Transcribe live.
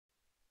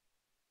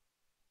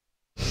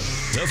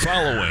The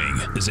following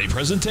is a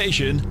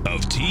presentation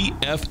of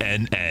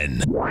TFNN.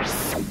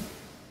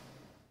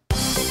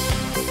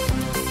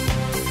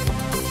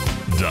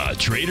 The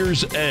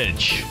Trader's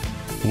Edge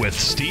with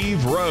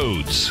Steve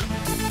Rhodes.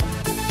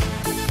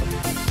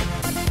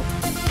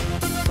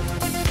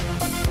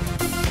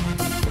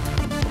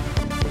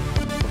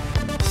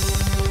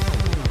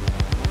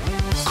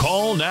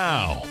 Call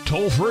now,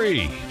 toll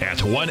free at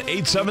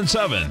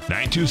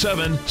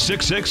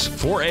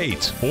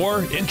 1-877-927-6648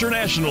 or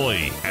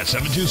internationally at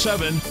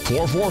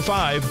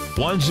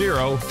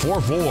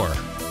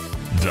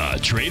 727-445-1044. The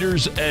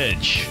Trader's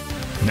Edge.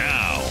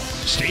 Now,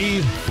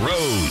 Steve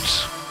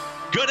Rhodes.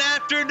 Good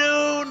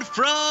afternoon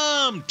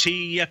from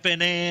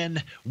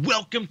TFNN.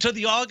 Welcome to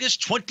the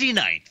August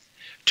 29th.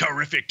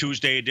 Terrific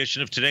Tuesday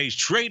edition of today's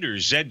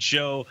Trader's Edge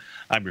Show.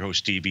 I'm your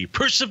host, Stevie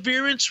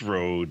Perseverance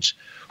Rhodes,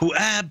 who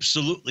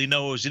absolutely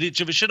knows that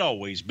each of us should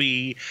always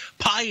be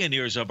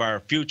pioneers of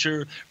our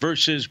future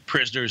versus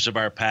prisoners of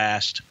our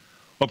past.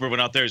 Hope everyone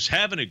out there is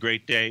having a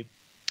great day.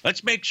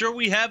 Let's make sure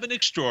we have an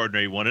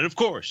extraordinary one. And, of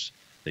course,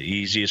 the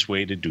easiest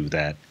way to do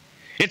that,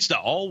 it's to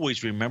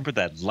always remember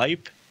that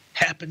life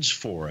happens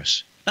for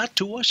us, not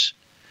to us.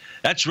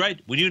 That's right.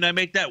 When you and I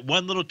make that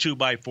one little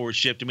 2x4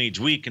 shift, it means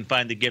we can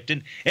find the gift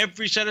in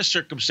every set of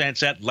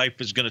circumstance that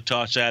life is going to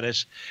toss at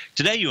us.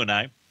 Today, you and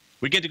I,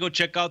 we get to go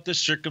check out the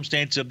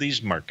circumstance of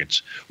these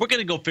markets. We're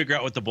going to go figure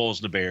out what the bulls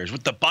and the bears,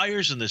 what the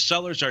buyers and the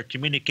sellers are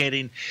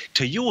communicating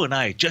to you and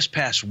I just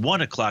past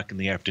 1 o'clock in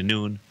the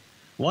afternoon.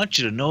 I want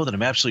you to know that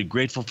I'm absolutely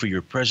grateful for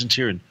your presence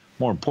here, and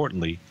more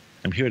importantly,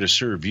 I'm here to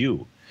serve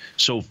you.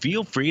 So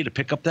feel free to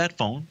pick up that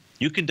phone.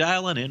 You can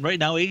dial in right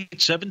now,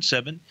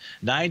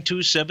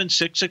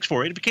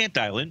 877-927-6648. If you can't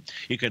dial in,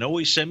 you can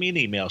always send me an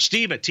email,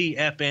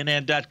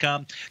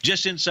 steve@tfnn.com.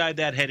 Just inside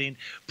that heading,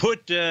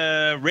 put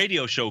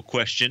radio show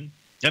question.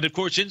 And, of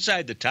course,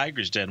 inside the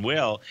Tiger's Den,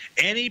 well,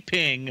 any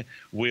ping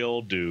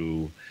will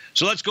do.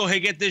 So let's go ahead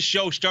and get this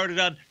show started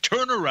on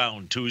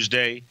Turnaround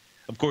Tuesday.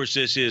 Of course,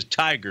 this is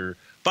Tiger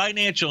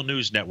Financial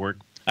News Network.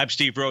 I'm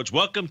Steve Rhodes.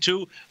 Welcome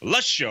to the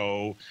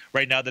show.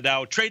 Right now, the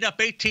Dow trade up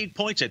 18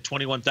 points at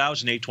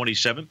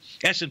 21,827.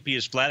 S&P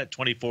is flat at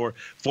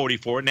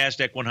 2444.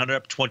 NASDAQ 100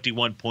 up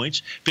 21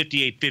 points.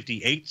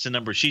 5858 is the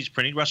number she's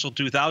printing. Russell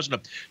 2000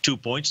 up 2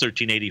 points,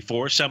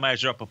 1384.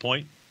 Semis are up a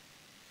point.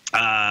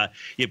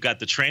 You've got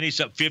the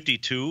trannies up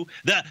 52.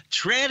 The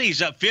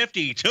trannies up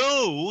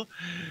 52.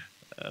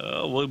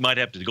 We might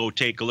have to go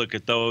take a look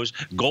at those.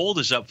 Gold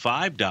is up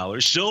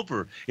 $5.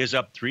 Silver is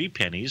up 3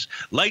 pennies.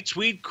 Light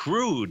sweet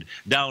crude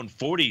down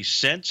 40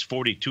 cents,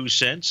 42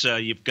 cents.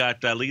 You've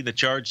got leading the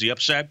charge, the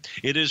upside.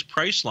 It is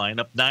Priceline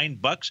up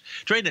 $9,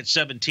 trading at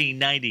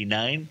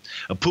 $17.99.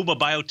 Puma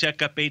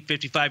Biotech up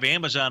 $8.55.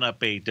 Amazon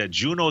up 8.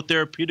 Juno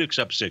Therapeutics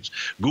up 6.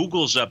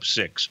 Google's up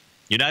 6.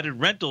 United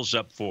Rentals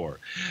up 4.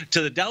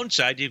 To the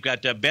downside, you've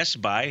got Best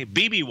Buy,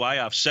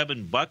 BBY off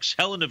 $7.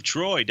 Helen of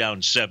Troy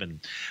down 7.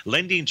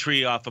 Lending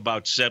Tree off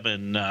about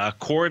 7.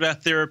 Corda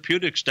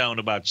Therapeutics down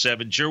about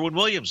 7.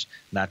 Sherwin-Williams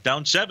not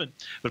down 7,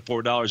 but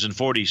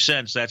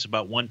 $4.40. That's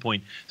about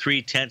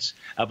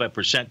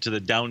 1.3% to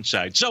the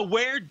downside. So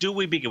where do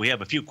we begin? We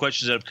have a few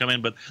questions that have come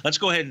in, but let's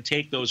go ahead and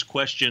take those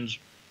questions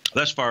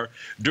thus far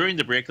during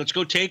the break. Let's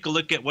go take a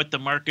look at what the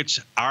markets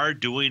are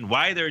doing,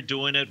 why they're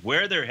doing it,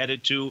 where they're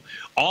headed to,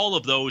 all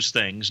of those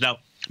things. Now,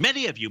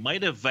 many of you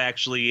might have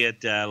actually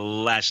at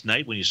last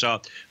night when you saw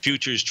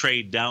futures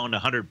trade down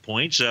 100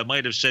 points,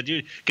 might have said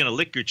you're going to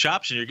lick your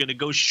chops and you're going to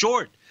go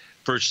short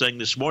first thing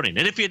this morning.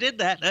 And if you did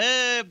that,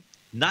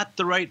 not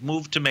the right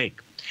move to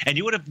make. And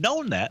you would have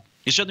known that.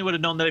 You certainly would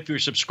have known that if you're a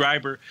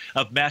subscriber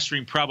of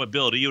Mastering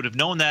Probability. You would have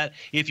known that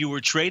if you were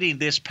trading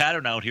this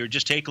pattern out here.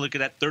 Just take a look at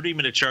that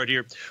 30-minute chart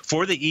here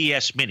for the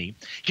ES Mini.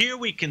 Here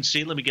we can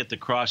see, let me get the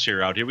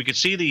crosshair out here. We can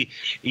see the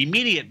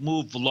immediate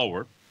move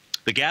lower,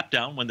 the gap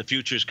down when the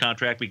futures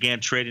contract began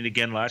trading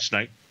again last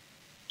night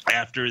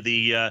after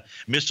the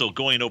missile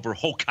going over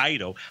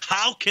Hokkaido.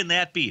 How can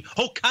that be?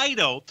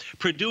 Hokkaido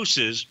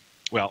produces,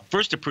 well,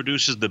 first it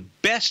produces the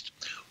best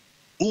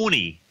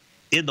uni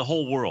in the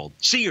whole world,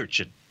 sea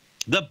urchin.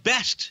 The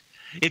best.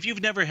 If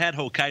you've never had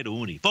Hokkaido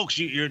uni, folks,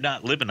 you're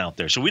not living out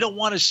there. So we don't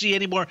want to see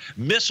any more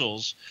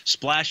missiles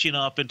splashing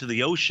off into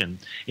the ocean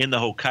in the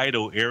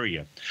Hokkaido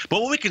area.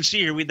 But what we can see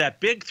here, we had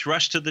that big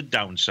thrust to the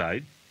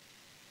downside.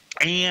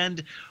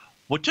 And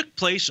what took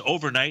place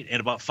overnight at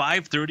about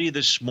 5:30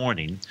 this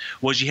morning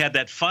was you had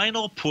that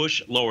final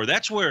push lower.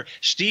 That's where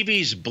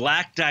Stevie's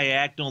black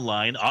diagonal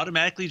line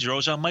automatically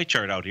draws on my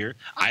chart out here.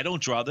 I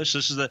don't draw this.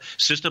 This is the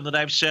system that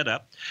I've set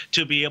up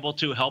to be able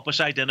to help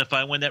us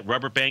identify when that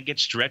rubber band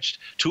gets stretched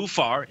too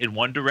far in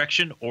one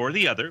direction or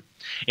the other.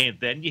 And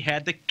then you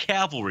had the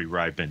cavalry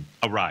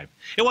arrive.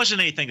 It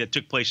wasn't anything that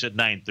took place at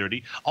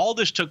 9:30. All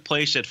this took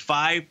place at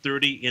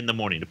 5:30 in the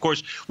morning. Of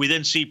course, we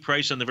then see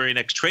price on the very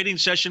next trading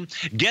session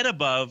get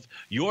above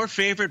your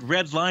favorite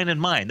red line and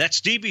mine. That's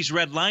Stevie's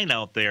red line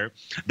out there.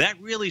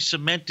 That really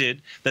cemented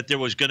that there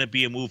was going to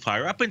be a move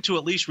higher up into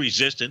at least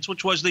resistance,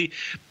 which was the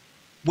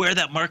where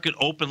that market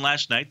opened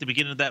last night, the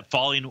beginning of that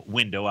falling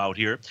window out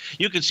here.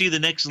 You can see the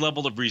next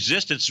level of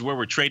resistance is where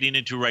we're trading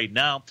into right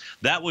now.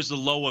 That was the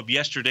low of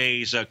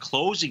yesterday's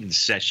closing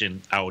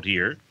session out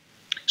here.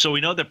 So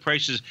we know that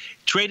price is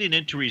trading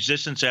into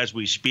resistance as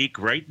we speak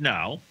right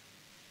now.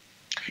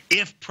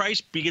 If price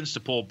begins to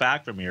pull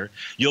back from here,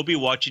 you'll be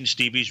watching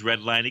Stevie's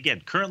red line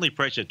again. Currently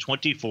priced at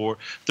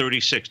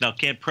 24.36. Now,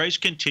 can price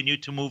continue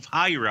to move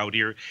higher out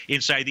here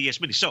inside the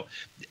ES Mini? So,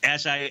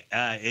 as I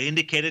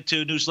indicated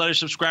to newsletter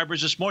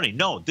subscribers this morning,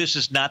 no, this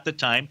is not the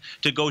time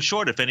to go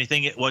short. If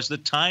anything, it was the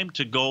time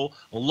to go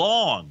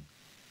long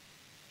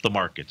the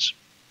markets.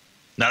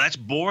 Now, that's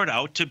borne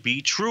out to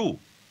be true.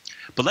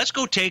 But let's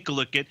go take a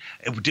look at,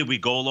 did we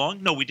go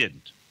long? No, we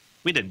didn't.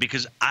 We didn't,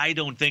 because I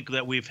don't think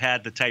that we've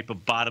had the type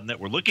of bottom that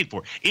we're looking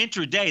for.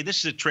 Intraday, this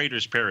is a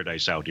trader's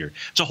paradise out here.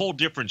 It's a whole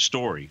different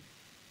story.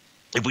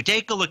 If we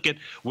take a look at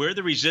where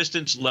the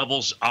resistance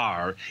levels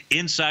are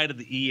inside of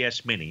the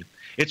ES Mini,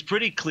 it's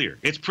pretty clear.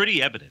 It's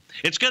pretty evident.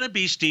 It's going to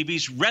be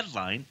Stevie's red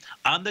line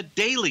on the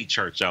daily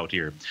charts out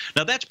here.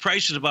 Now, that's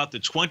priced at about the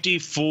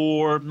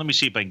 24. Let me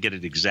see if I can get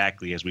it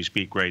exactly as we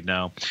speak right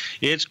now.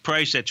 It's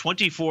priced at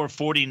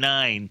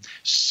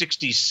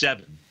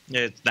 24.4967.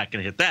 It's not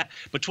going to hit that,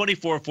 but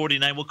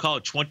 24.49, we'll call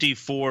it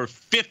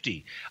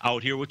 24.50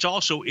 out here, which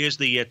also is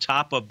the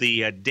top of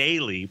the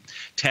daily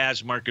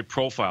TAS market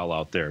profile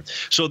out there.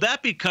 So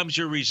that becomes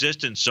your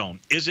resistance zone.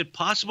 Is it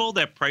possible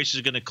that price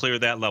is going to clear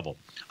that level?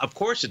 Of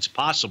course it's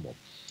possible.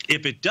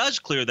 If it does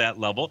clear that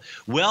level,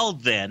 well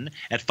then,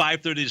 at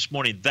 5:30 this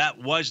morning, that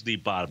was the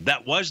bottom.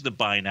 That was the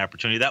buying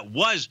opportunity. That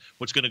was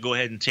what's going to go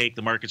ahead and take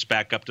the markets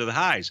back up to the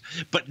highs.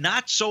 But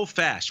not so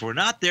fast. We're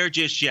not there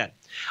just yet.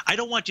 I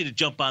don't want you to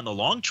jump on the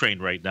long train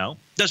right now.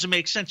 Doesn't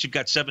make sense. You've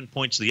got 7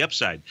 points to the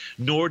upside.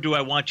 Nor do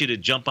I want you to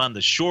jump on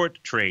the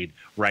short trade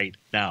right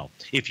now.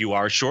 If you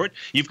are short,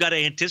 you've got to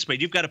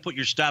anticipate. You've got to put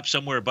your stop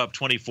somewhere above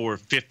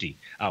 24.50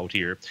 out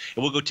here.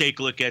 And we'll go take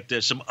a look at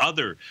some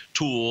other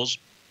tools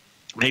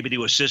maybe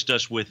to assist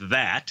us with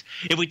that.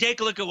 If we take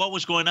a look at what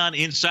was going on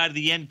inside of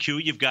the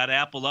NQ, you've got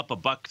Apple up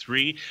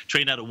 $1.03,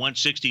 trading out at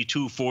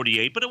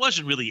 162.48, but it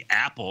wasn't really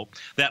Apple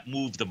that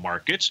moved the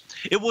markets.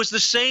 It was the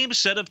same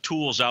set of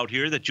tools out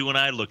here that you and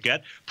I look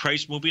at,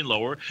 price moving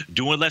lower,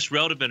 doing less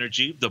relative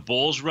energy, the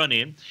bulls run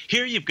in.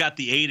 Here you've got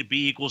the A to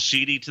B equals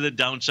CD to the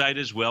downside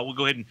as well. We'll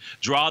go ahead and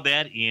draw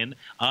that in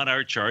on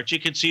our chart. You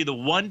can see the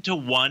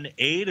 1-to-1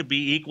 A to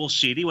B equals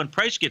CD. When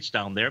price gets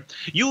down there,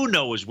 you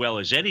know as well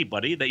as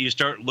anybody that you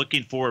start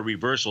looking for a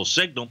reversal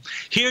signal.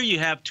 Here you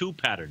have two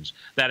patterns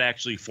that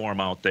actually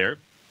form out there.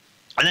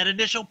 And that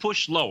initial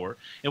push lower,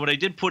 and what I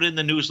did put in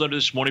the newsletter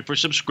this morning for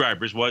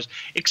subscribers was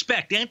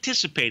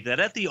anticipate that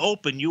at the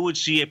open you would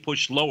see a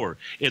push lower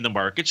in the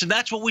markets, and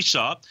that's what we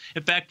saw.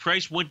 In fact,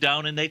 price went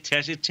down and they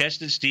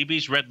tested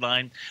Stevie's red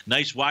line,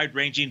 nice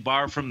wide-ranging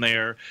bar from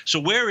there. So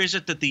where is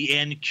it that the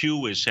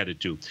NQ is headed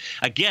to?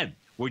 Again,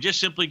 we're just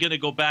simply going to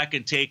go back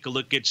and take a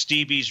look at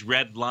Stevie's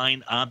red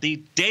line on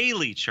the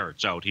daily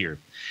charts out here.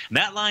 And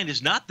that line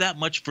is not that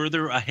much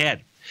further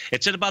ahead.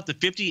 It's at about the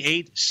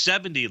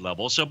 58.70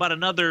 level, so about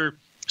another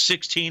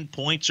 16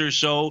 points or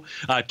so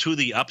to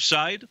the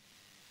upside.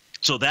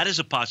 So that is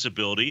a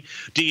possibility.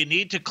 Do you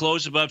need to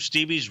close above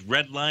Stevie's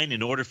red line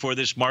in order for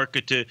this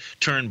market to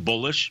turn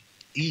bullish?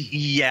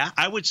 Yeah,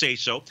 I would say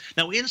so.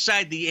 Now,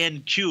 inside the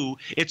NQ,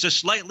 it's a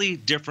slightly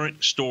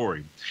different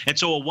story. And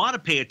so we'll want to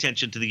pay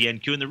attention to the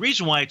NQ. And the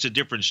reason why it's a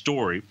different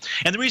story,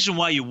 and the reason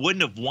why you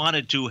wouldn't have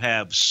wanted to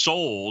have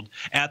sold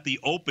at the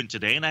open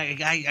today, and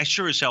I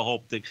sure as hell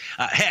hope that,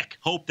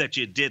 hope that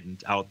you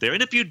didn't out there.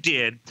 And if you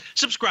did,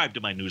 subscribe to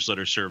my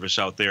newsletter service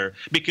out there,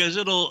 because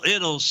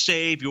it'll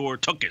save your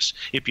tuchus,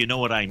 if you know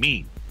what I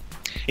mean.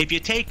 If you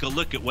take a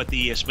look at what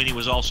the ES Mini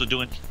was also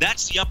doing,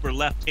 that's the upper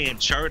left-hand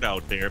chart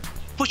out there.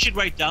 Push it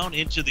right down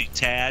into the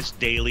TAS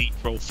daily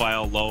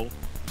profile low.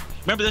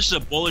 Remember, this is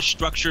a bullish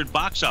structured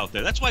box out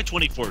there. That's why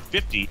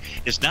 24.50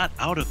 is not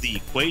out of the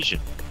equation.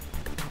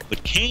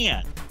 But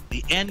can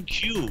the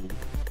NQ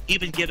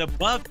even get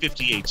above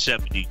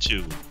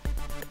 58.72?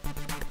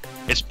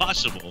 It's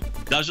possible.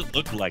 Doesn't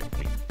look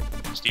likely.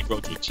 Steve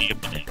Rhodes with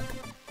TFNN.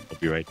 We'll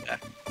be right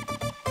back.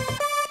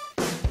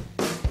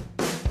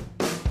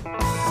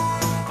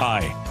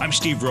 Hi, I'm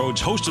Steve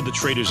Rhodes, host of the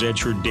Trader's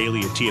Edge, heard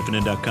daily at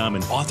TFNN.com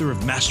and author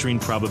of Mastering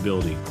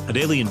Probability, a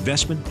daily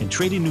investment and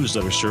trading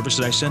newsletter service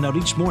that I send out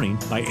each morning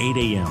by 8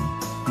 a.m.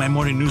 My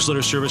morning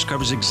newsletter service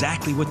covers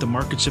exactly what the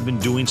markets have been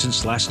doing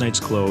since last night's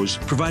close,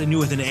 providing you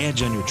with an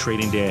edge on your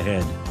trading day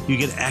ahead. You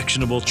get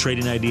actionable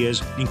trading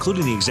ideas,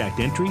 including the exact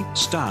entry,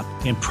 stop,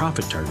 and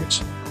profit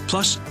targets.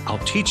 Plus, I'll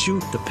teach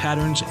you the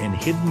patterns and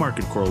hidden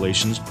market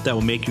correlations that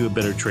will make you a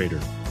better trader.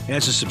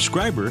 As a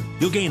subscriber,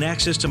 you'll gain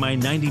access to my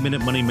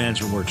 90-minute money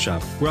management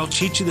workshop, where I'll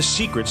teach you the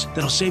secrets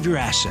that'll save your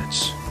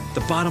assets.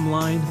 The bottom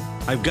line,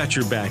 I've got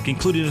your back,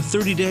 including a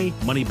 30-day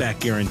money-back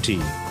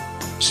guarantee.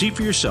 See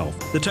for yourself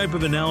the type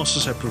of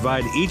analysis I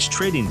provide each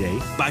trading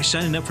day by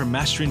signing up for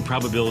Mastering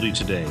Probability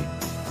today.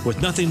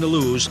 With nothing to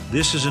lose,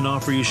 this is an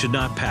offer you should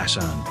not pass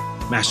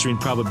on. Mastering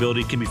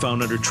Probability can be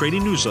found under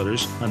Trading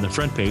Newsletters on the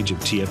front page of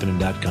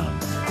TFNN.com.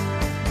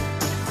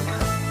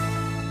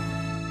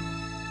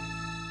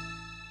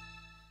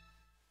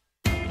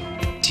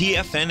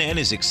 TFNN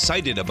is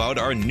excited about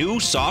our new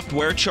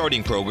software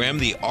charting program,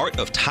 The Art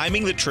of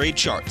Timing the Trade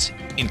Charts.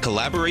 In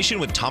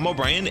collaboration with Tom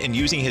O'Brien and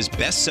using his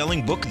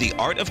best-selling book, The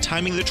Art of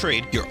Timing the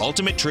Trade, Your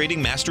Ultimate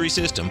Trading Mastery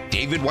System,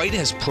 David White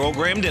has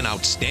programmed an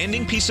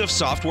outstanding piece of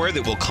software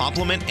that will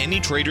complement any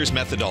trader's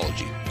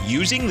methodology.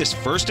 Using this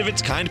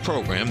first-of-its-kind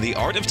program, The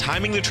Art of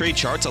Timing the Trade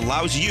Charts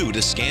allows you to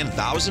scan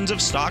thousands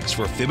of stocks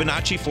for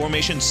Fibonacci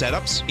formation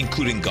setups,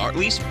 including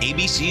Gartleys,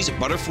 ABCs,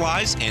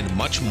 butterflies, and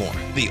much more.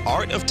 The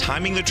Art of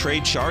Timing the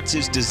Trade Charts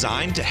is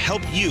designed to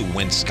help you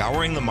when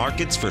scouring the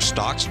markets for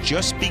stocks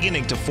just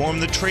beginning to form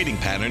the trading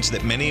patterns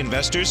that many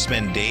investors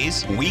spend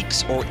days,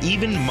 weeks, or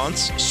even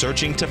months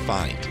searching to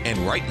find. And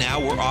right now,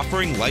 we're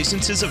offering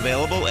licenses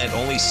available at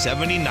only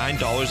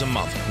 $79 a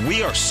month.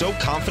 We are so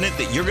confident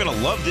that you're going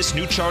to love this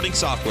new charting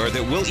software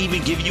that will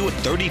even give you a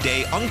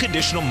 30-day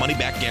unconditional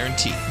money-back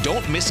guarantee.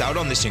 Don't miss out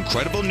on this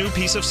incredible new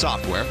piece of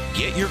software.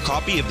 Get your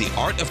copy of The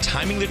Art of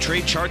Timing the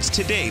Trade Charts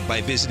today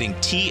by visiting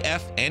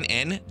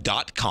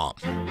TFNN.com.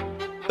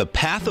 The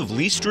Path of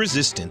Least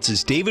Resistance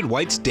is David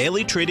White's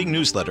daily trading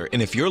newsletter,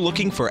 and if you're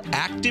looking for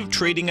active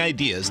trading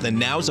ideas, then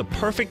now's a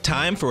perfect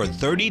time for a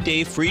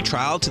 30-day free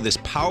trial to this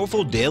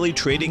powerful daily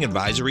trading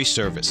advisory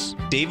service.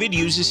 David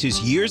uses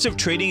his years of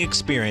trading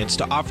experience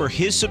to offer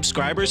his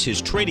subscribers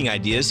his trading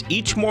ideas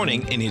each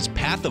morning in his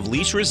Path of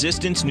Least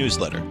Resistance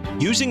newsletter.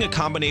 Using a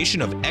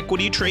combination of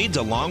equity trades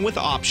along with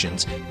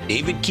options,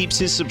 David keeps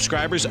his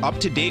subscribers up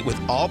to date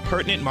with all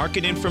pertinent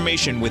market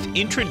information with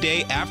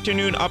intraday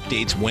afternoon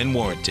updates when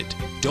warranted.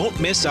 Don't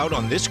miss out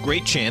on this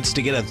great chance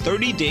to get a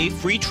 30-day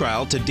free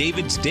trial to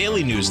David's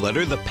daily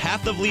newsletter, The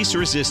Path of Least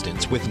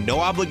Resistance, with no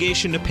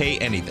obligation to pay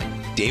anything.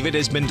 David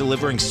has been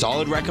delivering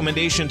solid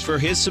recommendations for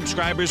his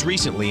subscribers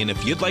recently, and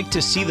if you'd like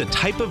to see the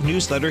type of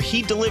newsletter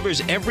he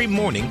delivers every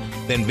morning,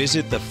 then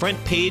visit the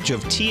front page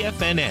of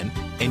TFNN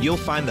and you'll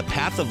find the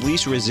Path of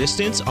Least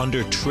Resistance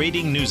under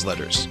Trading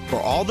Newsletters.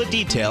 For all the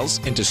details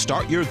and to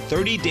start your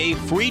 30-day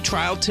free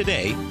trial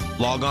today,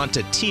 log on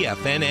to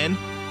TFNN.com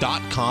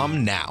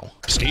now.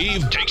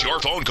 Steve takes your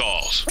phone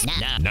calls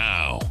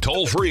now.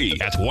 Toll free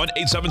at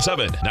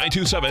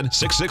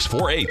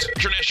 1-877-927-6648.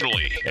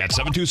 Internationally at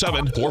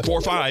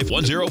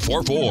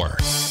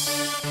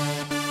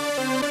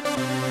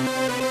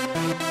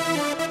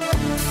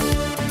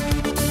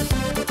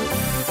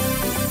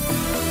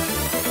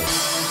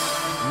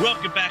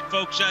Welcome back,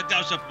 folks.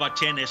 Dow's up about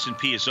 10.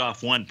 S&P is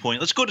off 1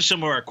 point. Let's go to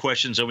some of our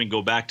questions, then we can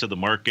go back to the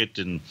market.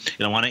 And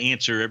I want to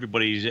answer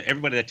everybody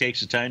that takes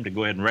the time to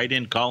go ahead and write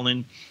in, call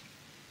in,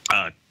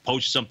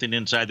 post something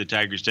inside the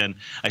Tigers Den.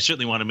 I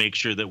certainly want to make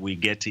sure that we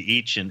get to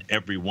each and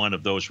every one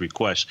of those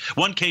requests.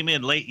 One came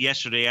in late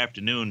yesterday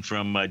afternoon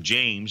from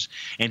James,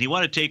 and he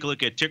wanted to take a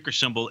look at ticker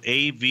symbol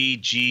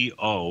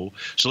AVGO.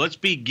 So let's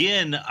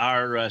begin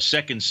our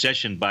second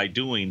session by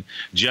doing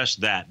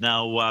just that.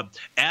 Now,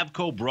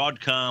 Avco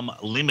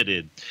Broadcom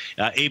Limited,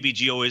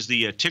 AVGO is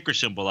the ticker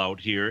symbol out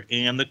here,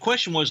 and the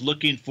question was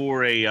looking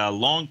for a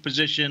long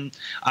position,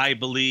 I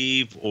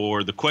believe,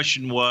 or the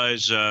question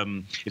was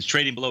it's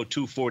trading below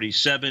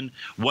 247.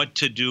 What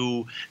to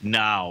do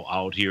now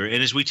out here.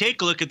 And as we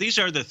take a look at, these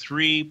are the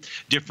three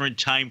different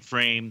time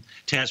frame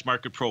task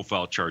market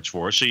profile charts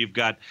for us. So you've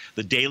got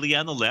the daily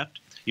on the left,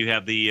 you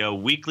have the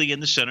weekly in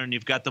the center, and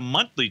you've got the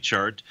monthly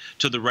chart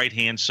to the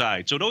right-hand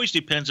side. So it always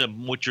depends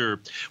on what your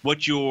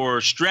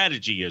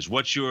strategy is,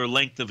 what's your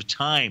length of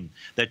time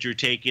that you're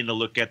taking to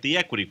look at the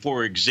equity.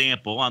 For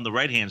example, on the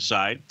right-hand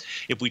side,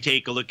 if we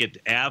take a look at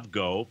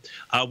Avgo,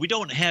 we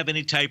don't have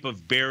any type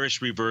of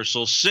bearish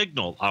reversal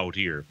signal out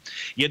here.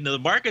 Yet the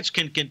markets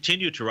can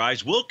continue to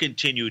rise, will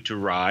continue to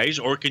rise,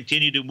 or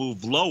continue to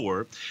move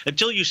lower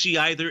until you see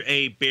either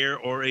a bear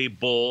or a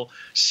bull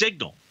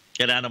signal.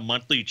 And on a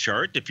monthly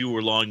chart, if you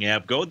were long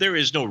Avgo, there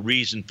is no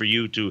reason for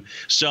you to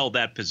sell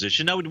that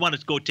position. Now, we'd want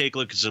to go take a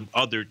look at some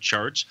other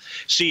charts,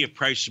 see if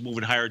price is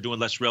moving higher, doing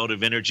less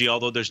relative energy,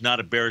 although there's not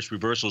a bearish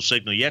reversal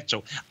signal yet.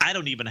 So I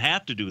don't even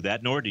have to do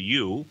that, nor do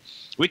you.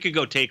 We could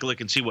go take a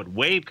look and see what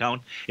wave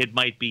count it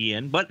might be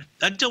in. But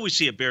until we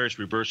see a bearish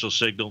reversal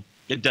signal,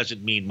 it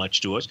doesn't mean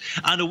much to us.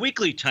 On a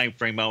weekly time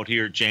frame out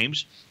here,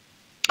 James,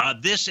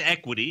 this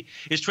equity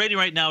is trading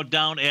right now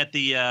down at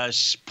the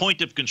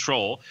point of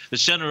control, the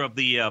center of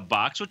the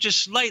box, which is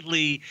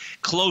slightly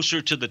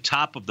closer to the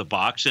top of the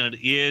box than it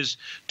is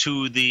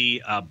to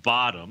the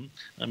bottom.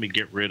 Let me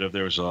get rid of,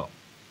 there's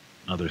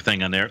another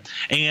thing on there.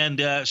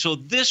 And so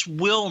this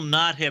will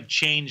not have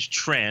changed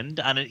trend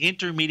on an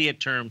intermediate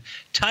term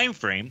time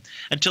frame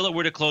until it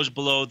were to close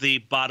below the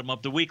bottom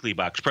of the weekly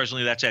box.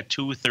 Presently, that's at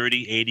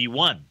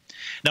 230.81.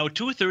 Now,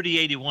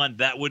 230.81,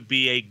 that would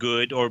be a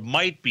good, or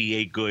might be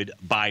a good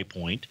buy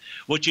point.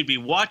 What you'd be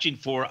watching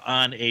for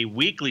on a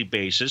weekly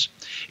basis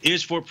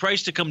is for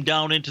price to come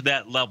down into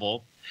that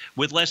level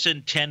with less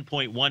than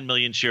 10.1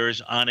 million shares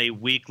on a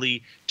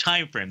weekly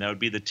time frame. That would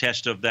be the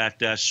test of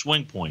that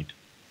swing point.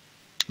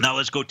 Now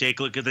let's go take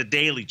a look at the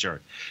daily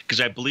chart, because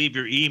I believe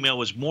your email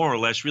was more or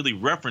less really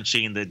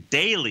referencing the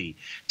daily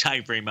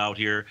time frame out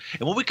here.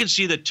 And what we can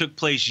see that took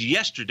place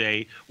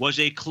yesterday was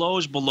a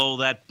close below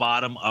that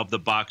bottom of the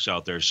box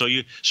out there. So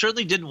you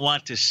certainly didn't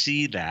want to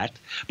see that.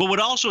 But what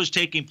also is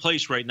taking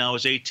place right now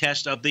is a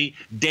test of the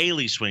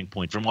daily swing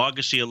point from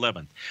August the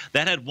 11th.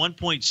 That had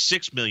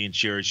 1.6 million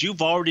shares.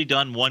 You've already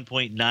done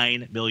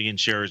 1.9 million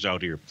shares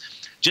out here.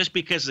 Just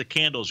because the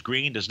candle's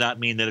green does not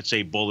mean that it's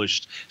a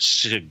bullish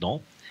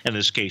signal. In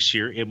this case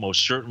here, it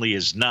most certainly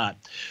is not.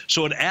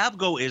 So what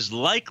Avgo is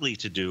likely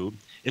to do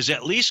is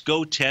at least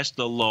go test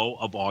the low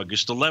of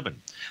August 11th.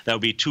 That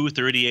would be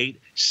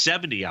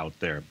 238.70 out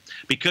there.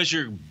 Because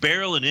you're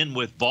barreling in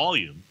with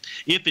volume,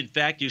 if in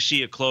fact you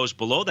see a close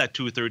below that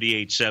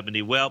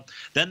 238.70, well,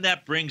 then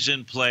that brings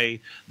in play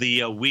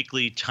the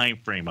weekly time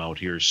frame out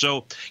here.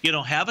 So,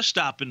 have a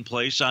stop in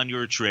place on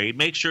your trade.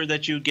 Make sure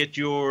that you get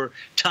your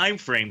time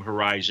frame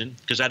horizon,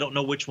 because I don't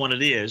know which one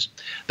it is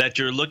that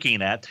you're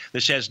looking at.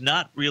 This has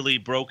not really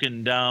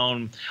broken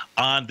down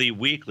on the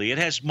weekly. It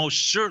has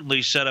most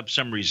certainly set up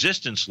some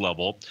resistance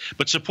level,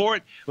 but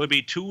support would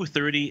be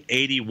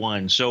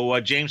 230.81. So,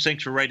 James,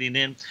 thanks for writing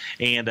in,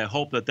 and I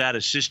hope that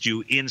assists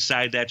you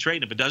inside that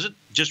trade. If it doesn't,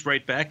 just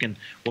write back, and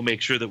we'll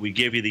make sure that we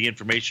give you the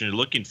information you're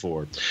looking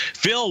for.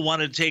 Phil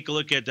wanted to take a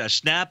look at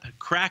Snap,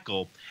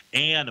 Crackle,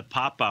 and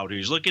Pop out.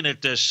 He's looking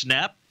at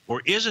Snap,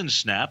 or isn't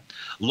Snap,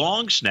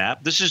 long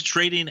Snap. This is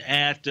trading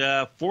at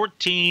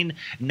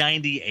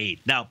 14.98.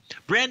 Now,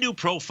 brand new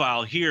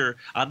profile here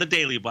on the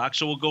daily box.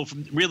 So we'll go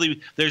from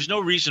really, there's no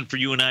reason for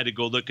you and I to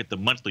go look at the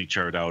monthly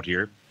chart out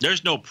here.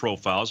 There's no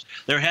profiles.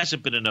 There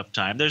hasn't been enough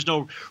time. There's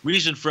no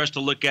reason for us to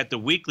look at the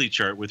weekly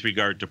chart with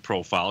regard to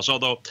profiles.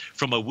 Although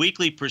from a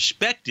weekly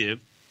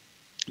perspective,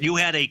 you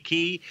had a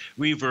key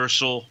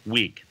reversal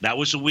week. That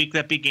was a week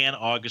that began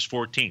August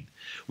 14th.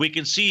 We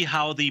can see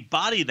how the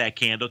body of that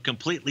candle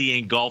completely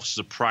engulfs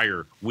the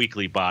prior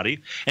weekly body.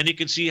 And you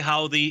can see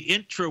how the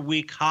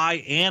intra-week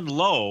high and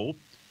low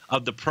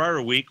of the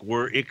prior week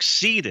were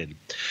exceeded.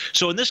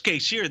 So in this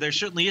case here, there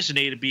certainly is an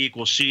A to B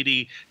equals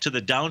CD to the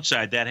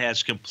downside that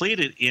has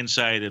completed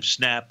inside of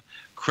Snap,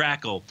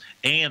 Crackle,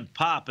 and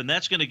Pop. And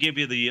that's going to give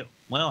you the,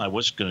 well, I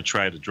was going to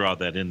try to draw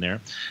that in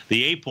there.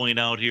 The A point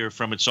out here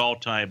from its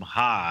all-time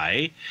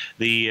high.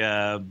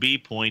 The B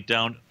point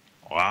down.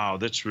 Wow,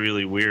 that's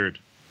really weird.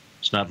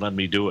 It's not letting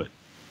me do it.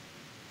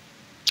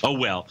 Oh,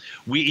 well,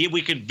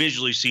 we can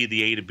visually see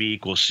the A to B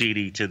equals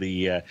CD to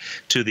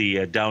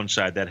the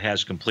downside that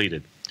has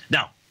completed.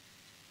 Now,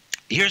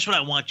 here's what I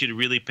want you to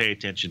really pay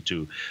attention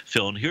to,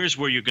 Phil, and here's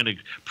where you're going to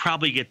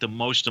probably get the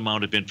most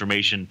amount of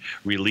information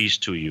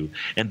released to you,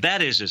 and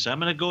that is this. I'm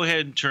going to go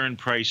ahead and turn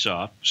price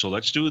off. So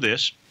let's do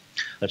this.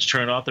 Let's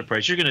turn off the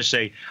price. You're going to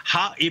say,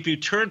 how, if you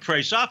turn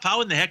price off,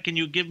 how in the heck can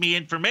you give me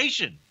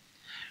information?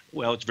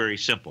 Well, it's very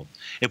simple.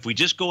 If we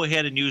just go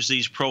ahead and use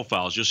these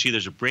profiles, you'll see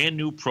there's a brand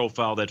new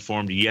profile that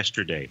formed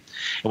yesterday.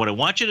 And what I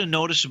want you to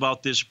notice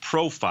about this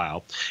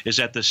profile is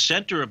that the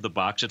center of the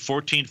box at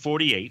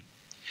 1448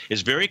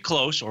 is very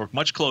close, or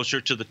much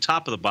closer to the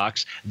top of the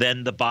box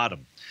than the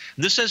bottom.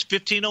 This says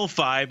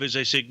 1505 is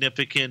a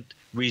significant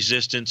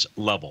resistance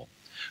level.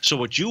 So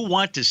what you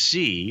want to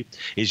see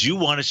is you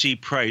want to see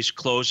price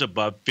close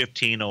above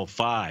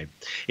 1505.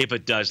 If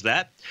it does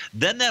that,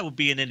 then that would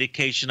be an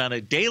indication on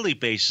a daily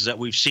basis that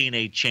we've seen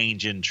a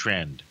change in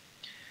trend.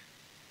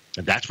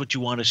 And that's what you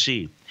want to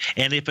see.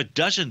 And if it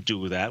doesn't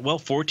do that, well,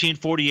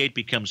 1448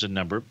 becomes a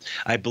number.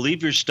 I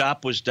believe your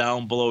stop was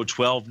down below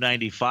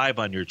 1295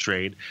 on your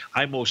trade.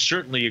 I most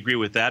certainly agree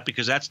with that,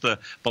 because that's the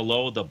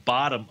below the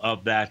bottom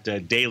of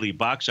that daily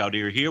box out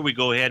here. Here we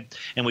go ahead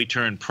and we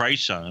turn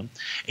price on.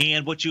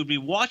 And what you'd be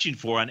watching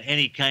for on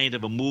any kind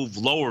of a move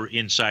lower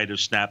inside of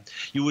Snap,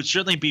 you would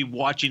certainly be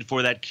watching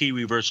for that key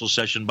reversal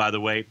session, by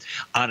the way,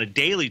 on a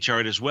daily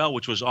chart as well,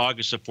 which was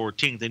August the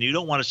 14th. And you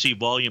don't want to see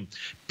volume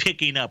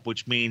picking up,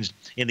 which means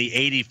in the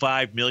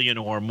 85 million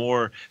or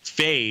more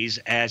phase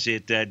as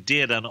it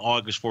did on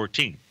August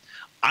 14th.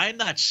 I'm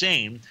not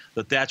saying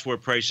that that's where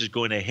price is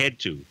going to head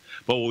to,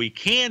 but what we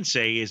can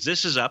say is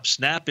this is up.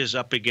 Snap is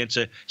up against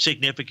a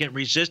significant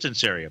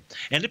resistance area.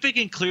 And if it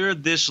can clear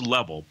this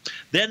level,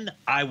 then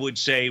I would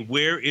say,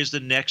 where is the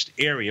next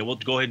area? We'll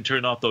go ahead and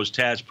turn off those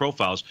TAS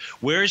profiles.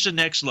 Where is the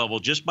next level,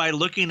 just by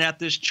looking at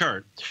this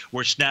chart,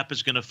 where Snap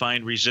is going to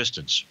find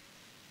resistance?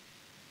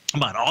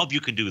 Come on, all of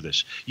you can do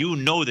this. You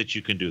know that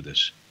you can do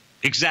this.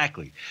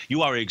 Exactly.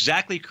 You are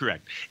exactly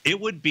correct. It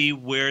would be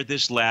where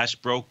this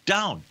last broke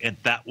down, and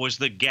that was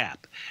the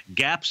gap.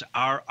 Gaps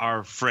are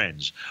our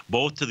friends,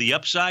 both to the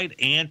upside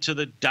and to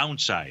the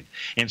downside.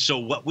 And so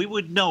what we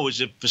would know is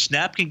if the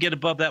Snap can get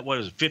above that, what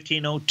is it,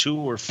 1502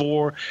 or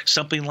 4,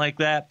 something like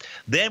that,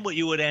 then what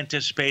you would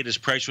anticipate is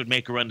price would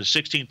make a run to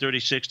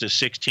 1636 to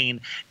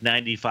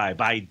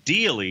 1695.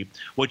 Ideally,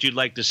 what you'd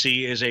like to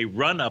see is a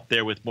run up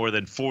there with more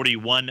than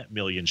 41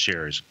 million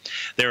shares.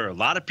 There are a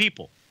lot of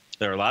people,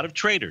 there are a lot of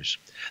traders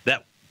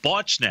that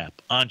bought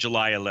Snap on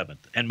July 11th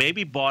and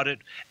maybe bought it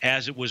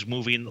as it was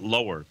moving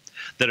lower,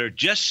 that are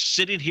just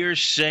sitting here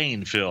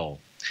saying, Phil,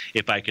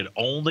 if I could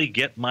only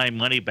get my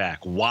money back.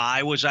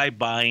 Why was I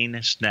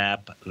buying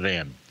Snap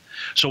then?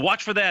 So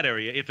watch for that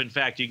area if, in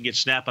fact, you can get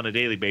Snap on a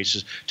daily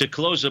basis to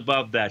close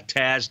above that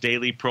TAS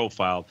daily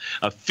profile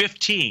of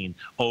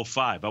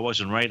 1505. I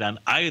wasn't right on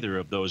either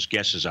of those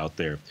guesses out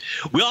there.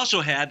 We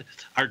also had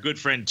our good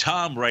friend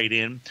Tom write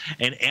in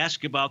and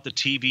ask about the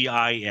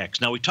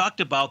TVIX. Now, we talked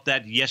about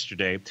that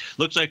yesterday.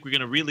 Looks like we're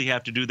going to really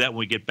have to do that when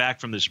we get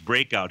back from this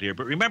breakout here.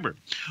 But remember,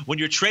 when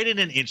you're trading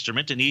an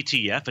instrument, an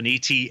ETF, an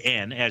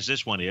ETN, as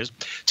this one is,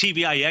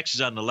 TVIX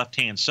is on the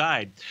left-hand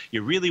side.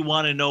 You really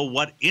want to know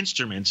what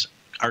instruments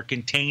are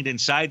contained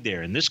inside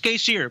there. In this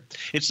case here,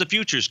 it's the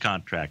futures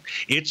contract.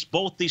 It's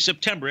both the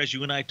September, as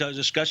you and I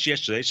discussed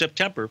yesterday,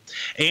 September,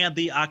 and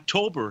the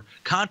October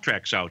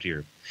contracts out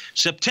here.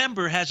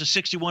 September has a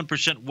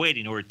 61%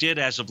 weighting, or it did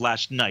as of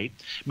last night,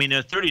 meaning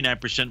a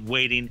 39%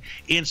 weighting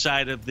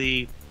inside of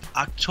the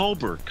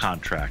October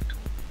contract.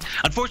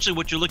 Unfortunately,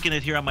 what you're looking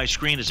at here on my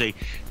screen is a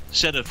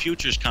set of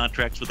futures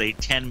contracts with a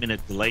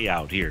 10-minute delay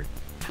out here.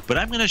 But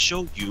I'm going to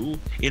show you,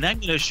 and I'm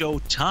going to show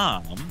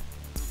Tom,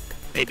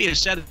 maybe a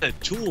set of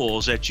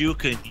tools that you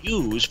can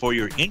use for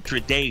your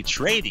intraday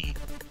trading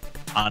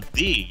on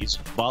these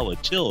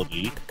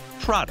volatility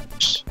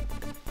products.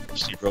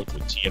 Steve Rhodes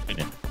with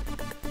TFNN.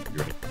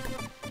 You're right.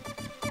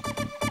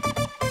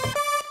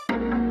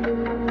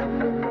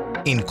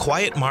 In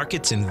quiet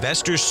markets,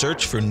 investors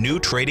search for new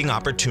trading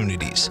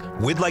opportunities.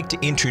 We'd like to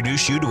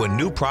introduce you to a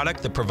new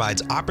product that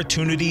provides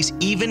opportunities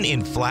even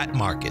in flat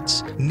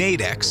markets.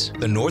 Nadex,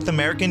 the North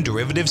American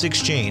Derivatives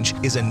Exchange,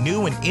 is a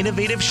new and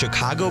innovative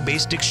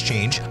Chicago-based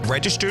exchange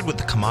registered with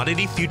the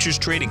Commodity Futures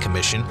Trading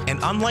Commission,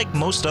 and unlike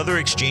most other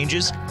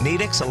exchanges,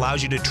 Nadex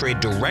allows you to trade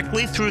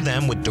directly through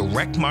them with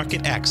direct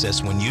market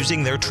access when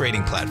using their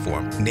trading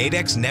platform.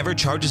 Nadex never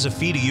charges a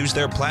fee to use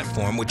their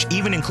platform, which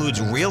even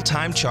includes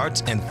real-time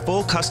charts and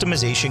full customization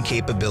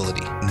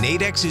capability.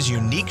 Nadex's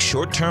unique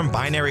short-term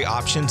binary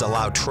options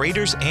allow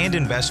traders and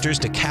investors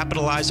to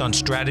capitalize on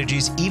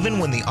strategies even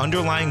when the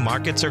underlying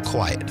markets are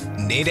quiet.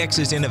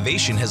 Nadex's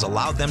innovation has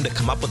allowed them to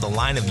come up with a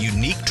line of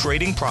unique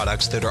trading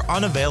products that are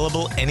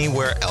unavailable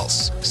anywhere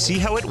else. See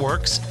how it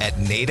works at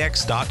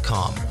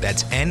nadex.com.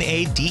 That's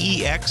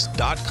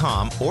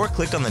NADEX.com, or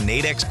click on the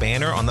Nadex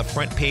banner on the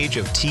front page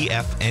of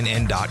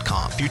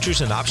TFNN.com.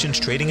 Futures and options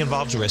trading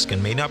involves risk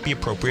and may not be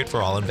appropriate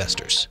for all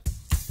investors.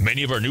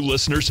 Many of our new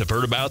listeners have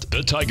heard about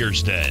the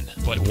Tiger's Den,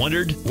 but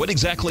wondered, what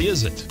exactly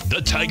is it?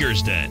 The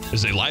Tiger's Den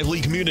is a lively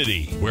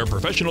community where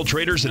professional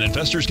traders and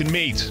investors can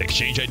meet,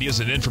 exchange ideas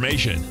and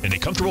information in a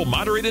comfortable,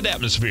 moderated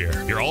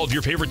atmosphere. Hear all of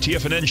your favorite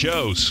TFNN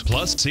shows,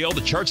 plus see all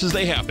the charts as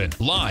they happen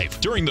live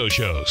during those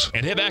shows,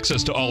 and have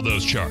access to all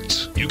those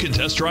charts. You can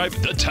test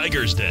drive the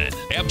Tiger's Den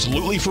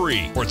absolutely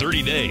free for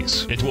 30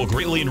 days. It will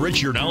greatly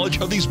enrich your knowledge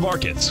of these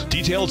markets.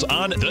 Details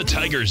on the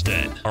Tiger's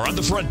Den are on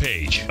the front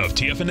page of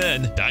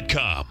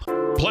TFNN.com.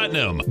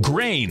 Platinum,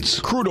 grains,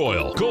 crude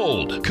oil,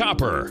 gold,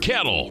 copper,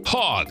 cattle,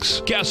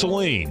 hogs,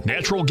 gasoline,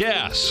 natural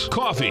gas,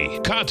 coffee,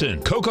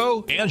 cotton,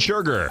 cocoa, and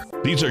sugar.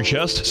 These are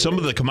just some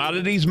of the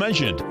commodities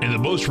mentioned in the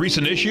most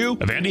recent issue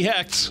of Andy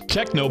Hecht's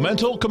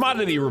Techno-Mental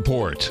Commodity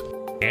Report.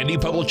 Andy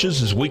publishes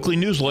his weekly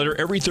newsletter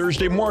every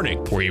Thursday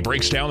morning, where he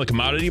breaks down the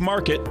commodity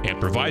market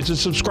and provides his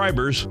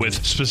subscribers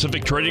with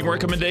specific trading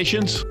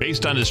recommendations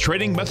based on his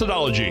trading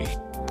methodology.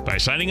 By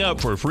signing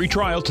up for a free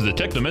trial to the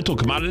Techno-Mental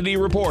Commodity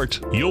Report,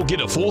 you'll get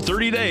a full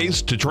 30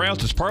 days to try out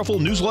this powerful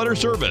newsletter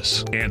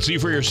service and see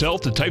for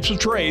yourself the types of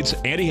trades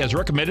Andy has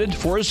recommended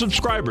for his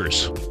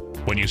subscribers.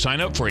 When you sign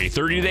up for a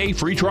 30-day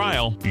free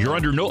trial, you're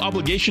under no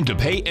obligation to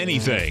pay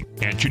anything.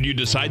 And should you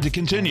decide to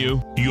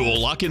continue, you will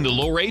lock in the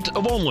low rate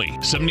of only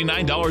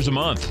 $79 a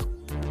month.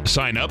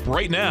 Sign up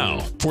right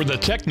now for the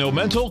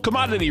Techno-Mental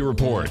Commodity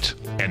Report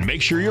and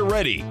make sure you're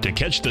ready to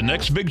catch the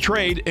next big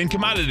trade in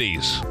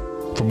commodities.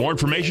 For more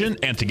information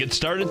and to get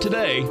started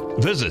today,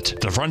 visit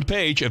the front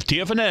page of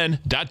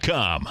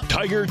TFNN.com.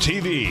 Tiger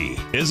TV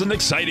is an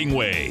exciting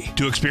way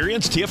to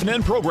experience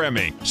TFNN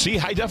programming. See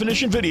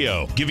high-definition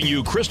video giving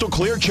you crystal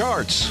clear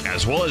charts,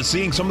 as well as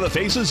seeing some of the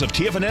faces of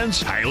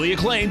TFNN's highly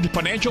acclaimed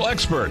financial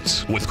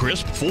experts with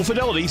crisp,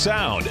 full-fidelity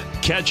sound.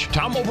 Catch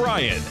Tom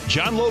O'Brien,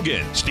 John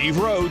Logan, Steve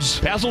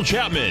Rhodes, Basil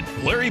Chapman,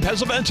 Larry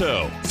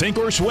Pesavento, Think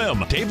or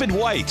Swim, David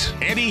White,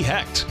 Andy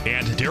Hecht,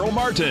 and Daryl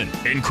Martin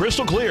in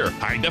crystal clear,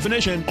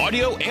 high-definition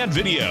audio and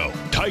video.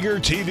 Tiger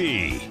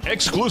TV,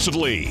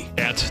 exclusively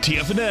at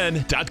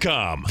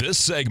TFNN.com. This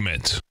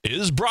segment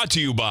is brought to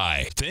you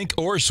by Think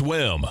or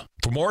Swim.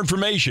 For more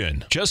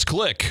information, just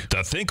click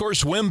the Think or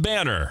Swim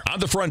banner on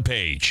the front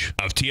page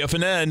of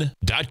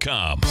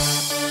TFNN.com.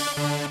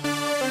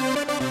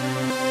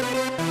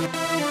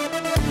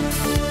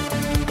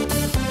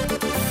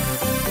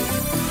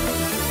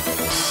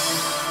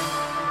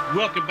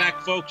 Welcome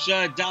back, folks.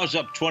 Dow's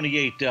up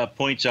 28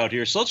 points out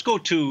here. So let's go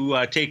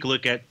to take a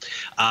look at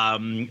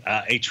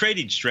a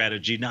trading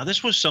strategy. Now,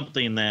 this was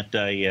something that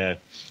I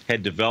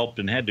had developed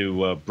and had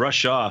to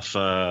brush off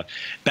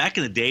back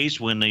in the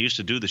days when I used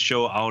to do the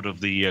show out of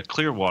the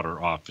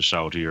Clearwater office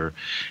out here.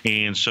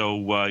 And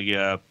so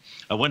I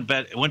went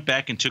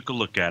back and took a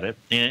look at it.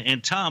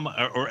 And Tom,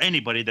 or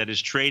anybody that is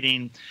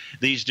trading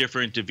these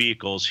different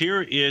vehicles,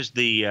 here is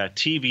the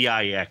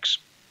TVIX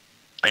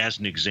as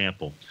an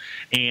example.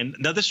 And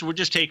now we're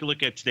just taking a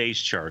look at today's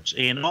charts,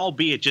 and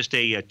albeit just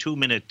a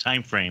 2-minute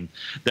time frame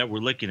that we're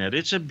looking at,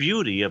 it's a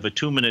beauty of a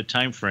 2-minute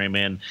time frame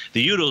and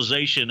the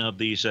utilization of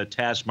these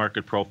task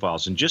market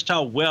profiles and just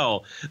how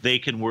well they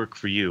can work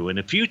for you. And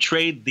if you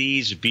trade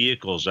these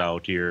vehicles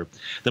out here,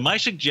 then my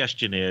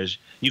suggestion is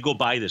you go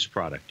buy this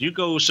product. You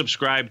go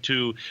subscribe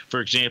to, for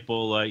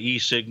example,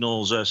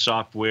 eSignals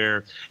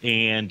software,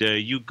 and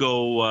you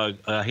go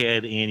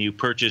ahead and you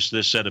purchase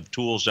this set of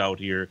tools out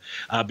here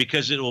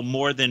because it will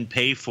more than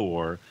pay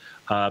for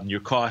your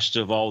cost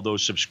of all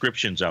those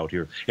subscriptions out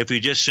here if you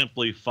just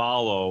simply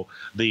follow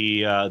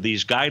these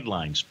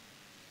guidelines.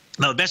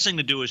 Now, the best thing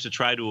to do is to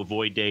try to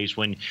avoid days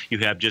when you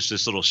have just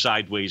this little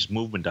sideways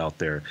movement out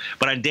there.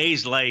 But on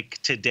days like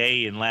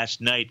today and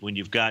last night, when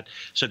you've got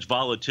such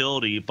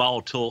volatile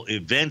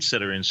events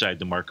that are inside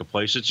the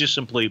marketplace, it's just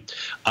simply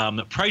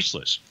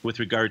priceless with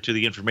regard to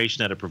the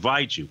information that it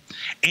provides you.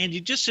 And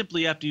you just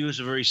simply have to use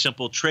a very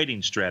simple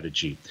trading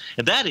strategy.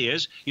 And that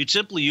is, you'd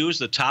simply use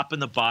the top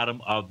and the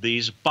bottom of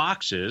these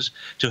boxes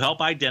to help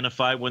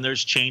identify when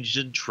there's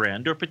changes in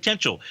trend or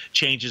potential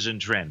changes in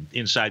trend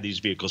inside these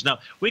vehicles. Now,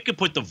 we could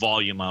put the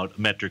volume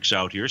metrics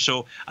out here.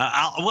 So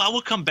I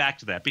will come back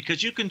to that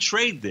because you can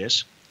trade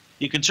this.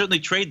 You can certainly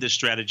trade this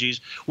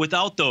strategies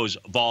without those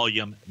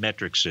volume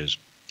metrics.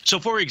 So,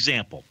 for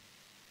example,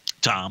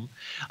 Tom,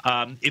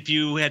 if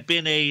you had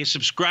been a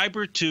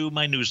subscriber to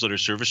my newsletter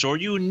service, or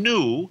you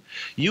knew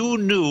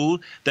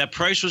that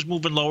price was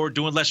moving lower,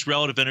 doing less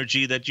relative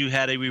energy, that you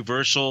had a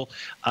reversal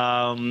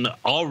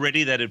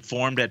already that had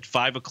formed at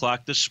 5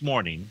 o'clock this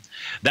morning,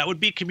 that would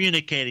be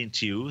communicating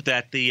to you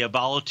that the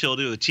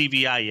volatility, or the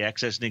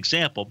TVIX, as an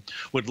example,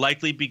 would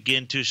likely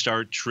begin to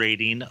start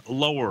trading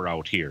lower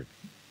out here.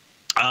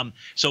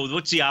 So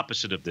what's the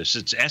opposite of this?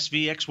 It's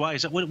SVXY.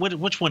 Is that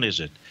which one is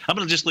it? I'm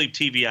going to just leave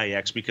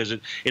TVIX because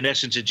in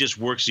essence it just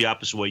works the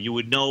opposite way. You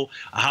would know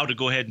how to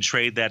go ahead and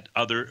trade that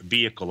other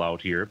vehicle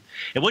out here.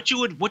 And what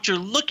you're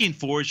looking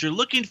for is you're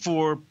looking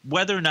for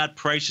whether or not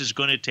price is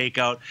going to take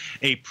out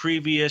a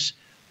previous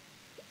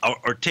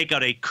or take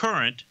out a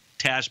current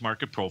task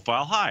market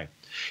profile high.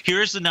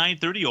 Here's the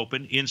 9:30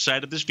 open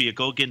inside of this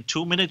vehicle. Again,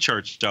 2-minute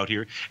charts out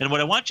here. And what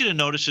I want you to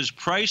notice is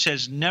price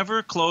has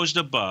never closed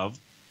above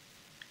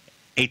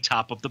a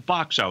top of the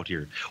box out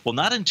here. Well,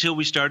 not until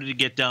we started to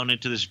get down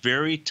into this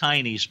very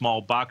tiny small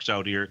box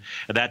out here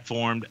that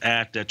formed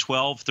at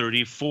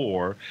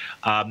 12:34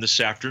 this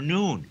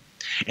afternoon.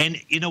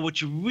 And, you know, what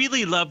you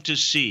really love to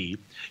see,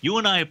 you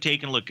and I have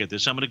taken a look at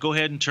this. I'm going to go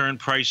ahead and turn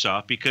price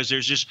off because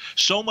there's just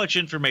so much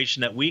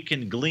information that we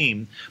can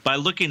glean by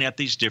looking at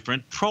these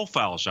different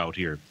profiles out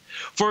here.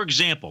 For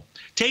example,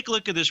 take a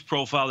look at this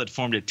profile that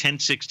formed at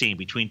 10:16,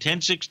 between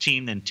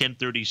 10:16 and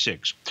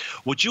 10:36.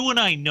 What you and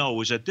I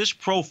know is that this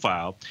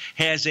profile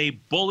has a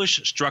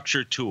bullish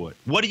structure to it.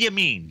 What do you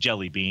mean,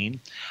 Jelly Bean?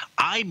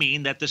 I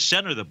mean that the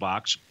center of the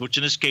box, which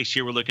in this case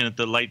here we're looking at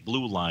the light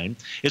blue line,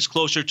 is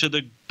closer to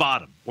the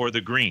bottom or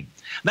the green.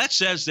 That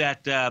says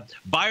that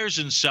buyers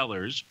and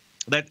sellers,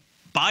 that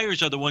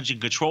buyers are the ones in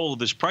control of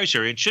this price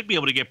area and should be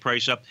able to get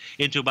price up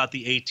into about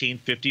the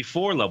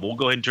 1854 level. We'll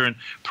go ahead and turn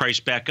price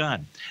back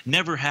on.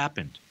 Never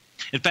happened.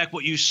 In fact,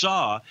 what you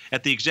saw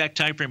at the exact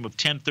time frame of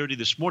 10:30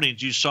 this morning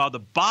is you saw the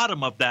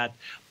bottom of that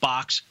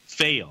box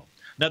fail.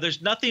 Now,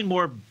 there's nothing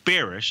more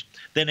bearish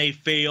than a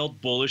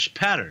failed bullish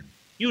pattern.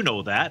 You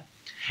know that.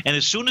 And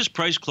as soon as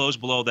price closed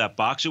below that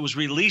box, it was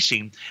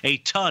releasing a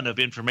ton of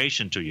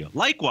information to you.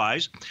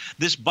 Likewise,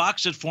 this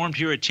box that formed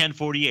here at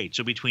 10:48,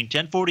 so between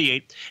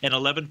 10:48 and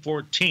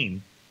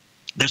 11:14,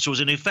 this was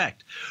in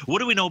effect. What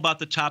do we know about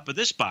the top of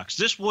this box?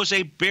 This was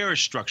a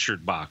bearish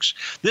structured box.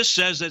 This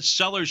says that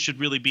sellers should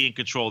really be in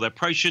control, that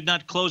price should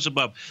not close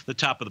above the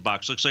top of the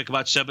box. Looks like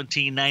about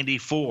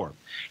 1794.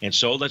 And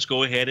so let's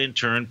go ahead and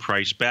turn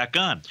price back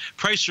on.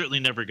 Price certainly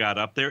never got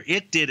up there.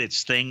 It did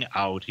its thing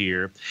out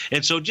here.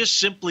 And so just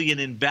simply an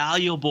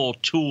invaluable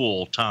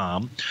tool,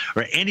 Tom,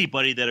 or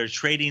anybody that are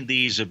trading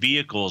these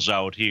vehicles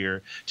out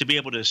here to be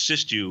able to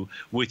assist you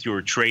with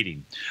your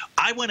trading.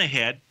 I went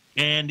ahead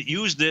and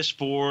use this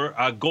for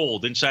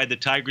gold. Inside the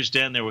Tiger's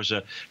Den, there was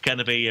a kind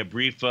of a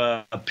brief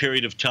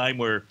period of time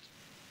where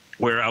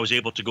I was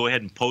able to go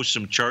ahead and post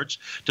some charts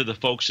to the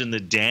folks in the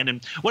den.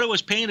 And what I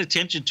was paying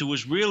attention to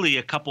was really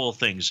a couple of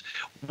things.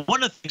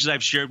 One of the things that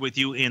I've shared with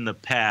you in the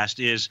past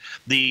is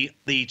the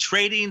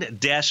trading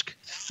desk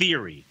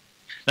theory.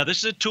 Now, this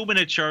is a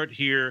 2-minute chart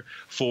here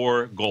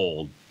for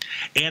gold.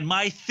 And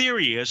my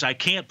theory is, I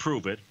can't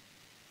prove it,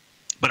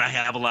 but I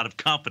have a lot of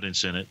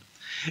confidence in it,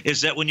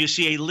 is that when you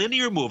see a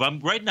linear move, I'm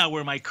right now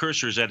where my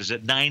cursor is at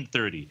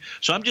 9:30.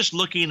 So I'm just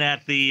looking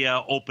at the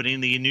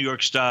opening, the New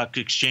York Stock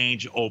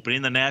Exchange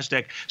opening, the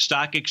NASDAQ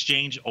Stock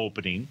Exchange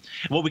opening.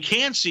 And what we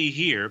can see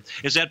here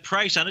is that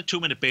price on a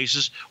 2-minute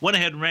basis went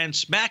ahead and ran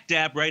smack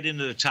dab right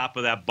into the top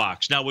of that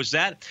box. Now, was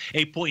that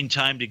a point in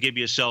time to give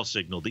you a sell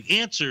signal? The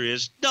answer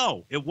is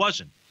no, it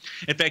wasn't.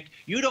 In fact,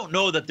 you don't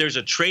know that there's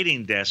a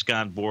trading desk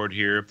on board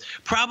here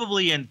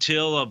probably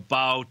until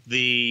about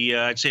the,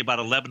 I'd say about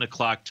 11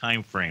 o'clock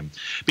time frame.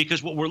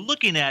 Because what we're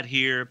looking at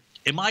here,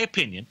 in my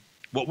opinion,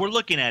 what we're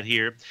looking at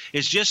here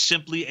is just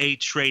simply a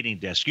trading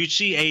desk. You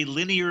see a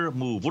linear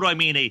move. What do I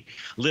mean a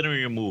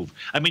linear move?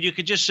 I mean, you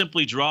could just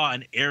simply draw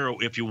an arrow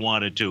if you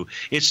wanted to.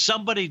 It's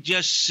somebody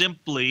just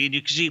simply, and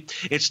you can see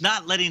it's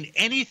not letting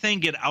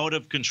anything get out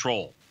of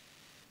control.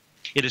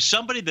 It is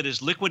somebody that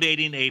is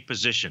liquidating a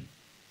position.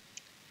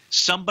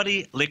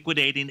 Somebody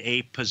liquidating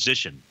a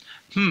position.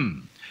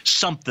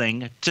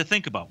 Something to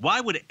think about.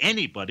 Why would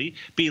anybody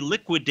be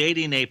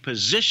liquidating a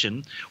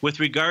position with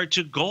regard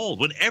to gold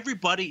when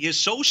everybody is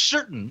so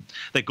certain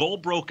that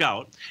gold broke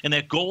out and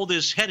that gold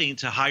is heading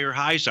to higher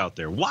highs out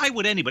there? Why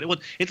would anybody? Well,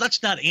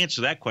 let's not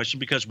answer that question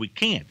because we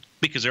can't,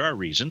 because there are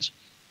reasons.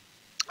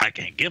 I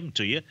can't give them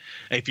to you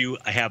if you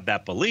have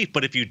that belief.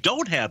 But if you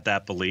don't have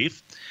that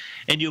belief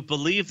and you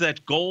believe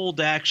that gold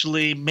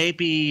actually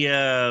maybe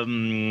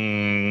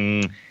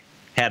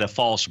had a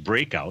false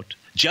breakout,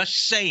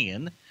 just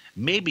saying,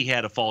 maybe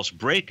had a false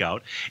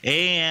breakout,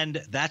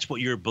 and that's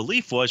what your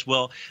belief was,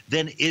 well,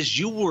 then as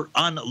you were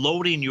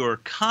unloading your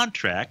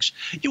contracts,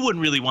 you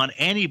wouldn't really want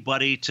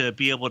anybody to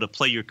be able to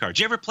play your cards.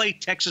 You ever play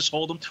Texas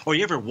Hold'em, or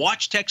you ever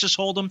watch Texas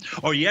Hold'em,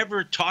 or you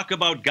ever talk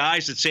about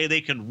guys that say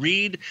they can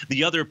read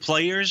the other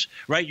players,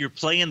 right? You're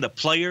playing the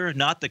player,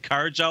 not the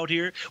cards out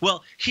here.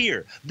 Well,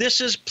 here,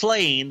 this is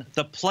playing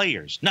the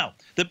players. Now,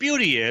 the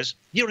beauty is,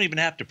 you don't even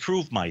have to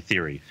prove my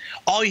theory.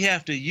 All you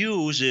have to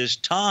use is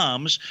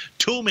Tom's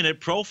 2-minute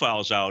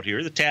profiles out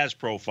here, the TAS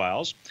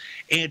profiles,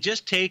 and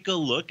just take a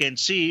look and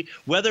see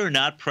whether or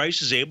not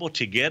price is able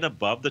to get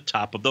above the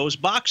top of those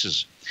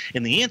boxes.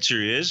 And the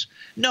answer is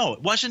no,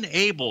 it wasn't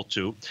able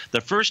to.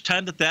 The first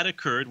time that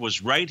occurred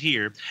was right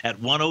here at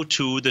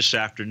 1:02 this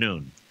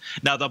afternoon.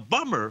 Now, the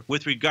bummer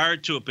with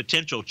regard to a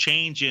potential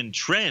change in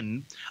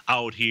trend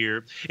out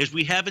here is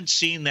we haven't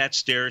seen that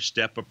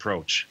stair-step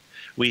approach.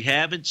 We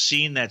haven't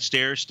seen that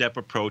stair-step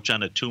approach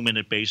on a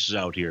 2-minute basis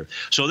out here.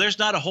 So there's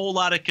not a whole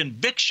lot of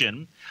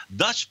conviction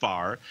thus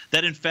far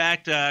that, in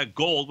fact,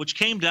 gold, which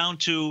came down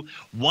to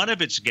one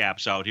of its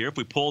gaps out here, if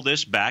we pull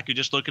this back, you're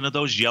just looking at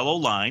those yellow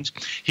lines.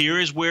 Here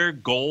is where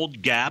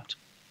gold gapped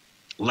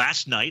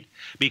last night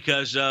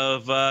because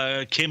of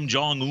Kim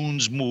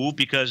Jong-un's move,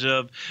 because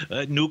of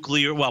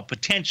nuclear, well,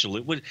 potential.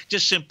 It was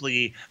just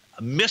simply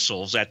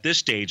missiles at this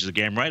stage of the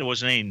game, right? It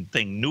wasn't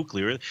anything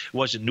nuclear. It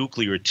wasn't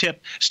nuclear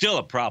tip. Still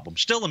a problem.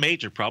 Still a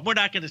major problem.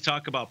 We're not going to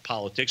talk about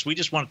politics. We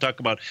just want to talk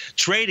about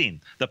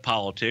trading the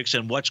politics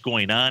and what's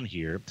going on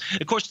here.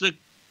 Of course, the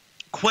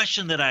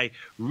question that I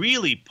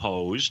really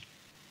posed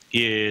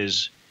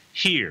is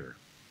here.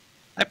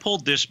 I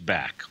pulled this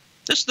back.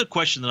 This is the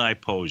question that I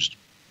posed.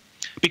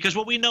 Because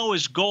what we know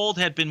is gold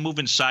had been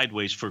moving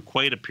sideways for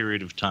quite a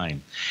period of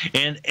time.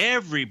 And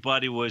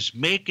everybody was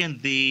making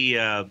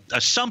the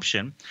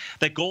assumption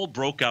that gold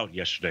broke out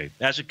yesterday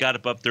as it got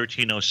above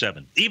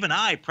 1307. Even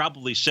I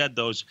probably said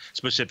those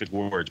specific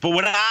words. But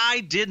what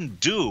I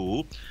didn't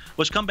do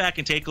was come back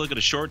and take a look at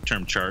a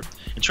short-term chart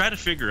and try to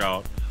figure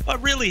out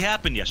what really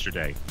happened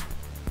yesterday.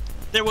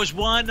 There was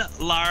one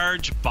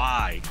large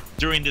buy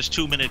during this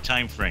 2-minute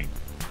time frame.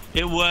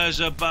 It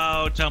was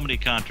about how many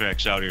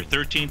contracts out here?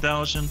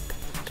 13,000?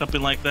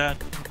 Something like that.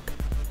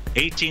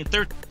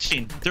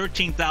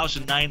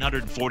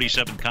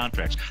 13,947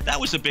 contracts. That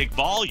was a big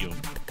volume.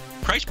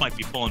 Price might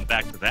be pulling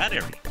back to that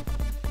area.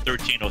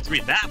 1303.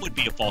 That would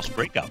be a false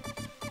breakout.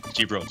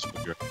 Steve Rhodes.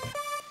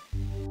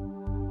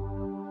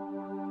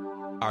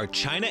 Are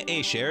China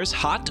A shares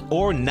hot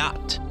or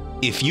not?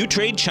 If you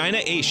trade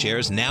China A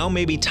shares, now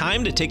may be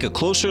time to take a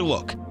closer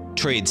look.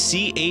 Trade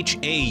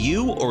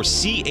CHAU or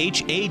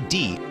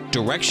CHAD,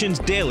 Directions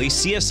Daily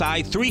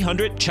CSI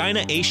 300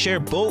 China A-Share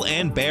Bull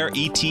and Bear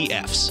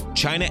ETFs.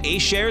 China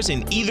A-Shares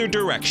in either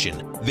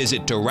direction.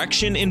 Visit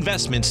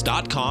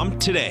directioninvestments.com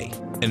today.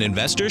 An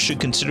investor should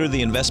consider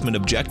the investment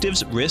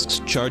objectives,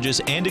 risks, charges,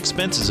 and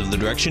expenses of the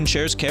Direction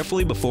shares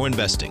carefully before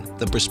investing.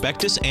 The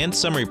prospectus and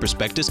summary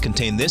prospectus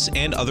contain this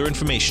and other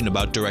information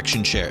about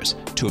Direction shares.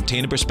 To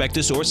obtain a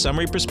prospectus or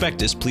summary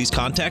prospectus, please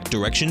contact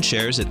Direction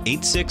shares at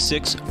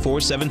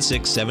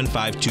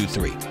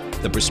 866-476-7523.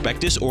 The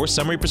prospectus or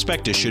summary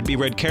prospectus should be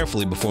read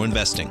carefully before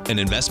investing. An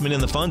investment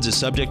in the funds is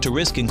subject to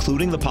risk,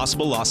 including the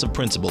possible loss of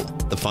principal.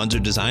 The funds are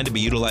designed to be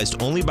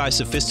utilized only by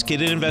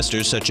sophisticated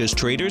investors such as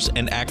traders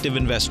and active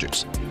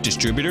investors.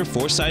 Distributor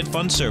Foreside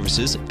Fund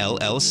Services,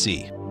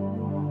 LLC.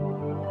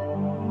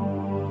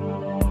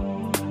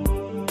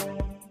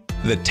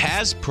 The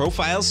Taz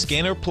Profile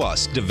Scanner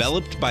Plus,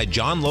 developed by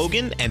John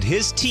Logan and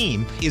his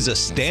team, is a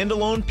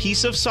standalone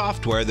piece of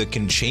software that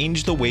can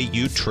change the way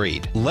you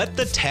trade. Let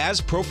the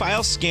Taz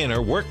Profile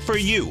Scanner work for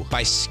you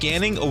by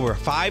scanning over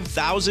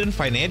 5,000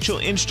 financial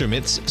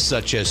instruments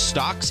such as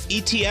stocks,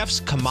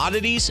 ETFs,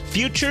 commodities,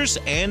 futures,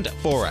 and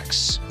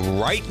Forex.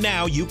 Right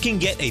now, you can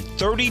get a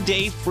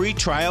 30-day free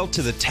trial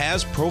to the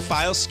Taz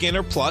Profile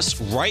Scanner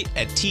Plus right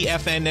at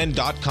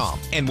TFNN.com.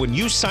 And when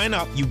you sign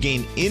up, you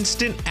gain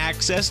instant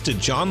access to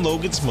John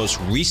Logan's most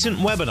recent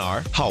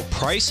webinar, How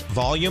Price,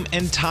 Volume,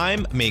 and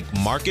Time Make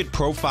Market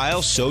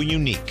Profiles So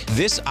Unique.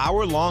 This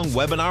hour-long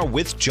webinar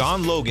with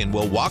John Logan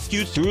will walk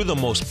you through the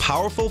most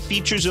powerful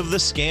features of the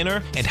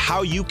scanner and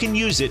how you can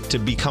use it to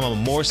become a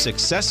more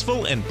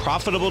successful and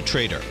profitable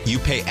trader. You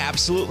pay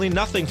absolutely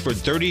nothing for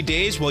 30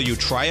 days while you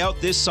try out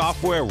this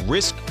software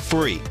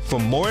risk-free. For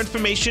more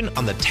information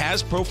on the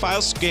Taz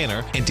Profile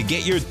Scanner and to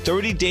get your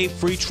 30-day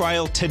free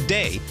trial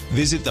today,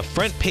 visit the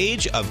front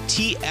page of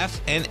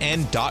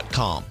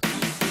TFNN.com.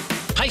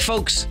 Hi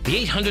folks,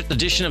 the 800th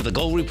edition of the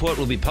Gold Report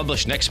will be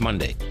published next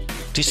Monday.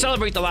 To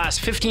celebrate the last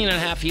 15 and a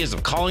half years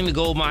of calling the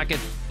gold market,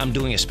 I'm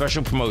doing a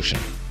special promotion.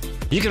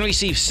 You can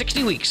receive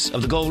 60 weeks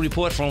of the Gold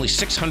Report for only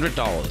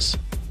 $600.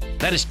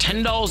 That is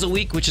 $10 a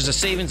week, which is a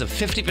savings of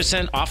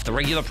 50% off the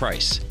regular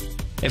price.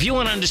 If you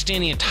want to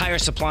understand the entire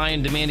supply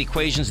and demand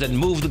equations that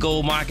move the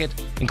gold market,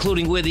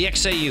 including where the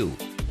XAU,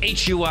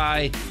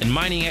 HUI, and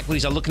mining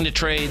equities are looking to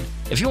trade,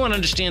 if you want to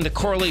understand the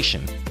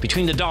correlation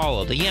between the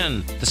dollar, the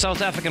yen, the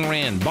South African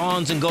rand,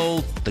 bonds, and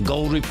gold, the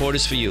Gold Report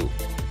is for you.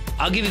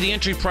 I'll give you the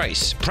entry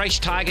price, price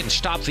target, and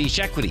stop for each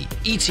equity,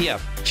 ETF,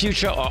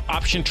 future, or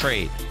option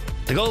trade.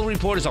 The Gold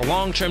Report is a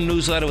long-term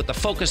newsletter with the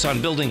focus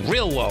on building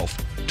real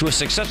wealth to a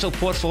successful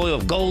portfolio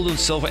of gold and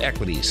silver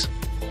equities.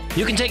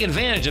 You can take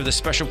advantage of this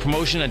special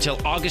promotion until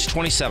August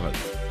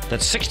 27th.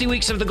 That's 60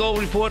 weeks of the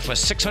Gold Report for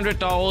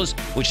 $600,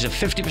 which is a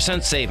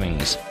 50%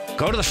 savings.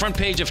 Go to the front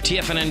page of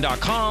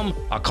TFNN.com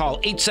or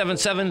call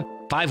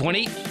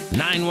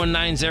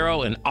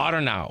 877-518-9190 and order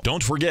now.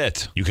 Don't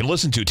forget, you can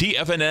listen to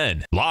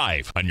TFNN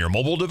live on your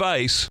mobile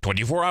device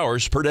 24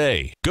 hours per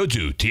day. Go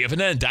to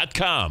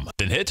TFNN.com,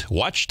 then hit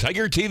Watch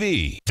Tiger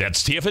TV.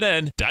 That's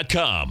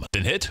TFNN.com,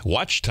 then hit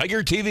Watch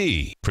Tiger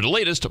TV for the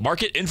latest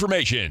market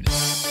information.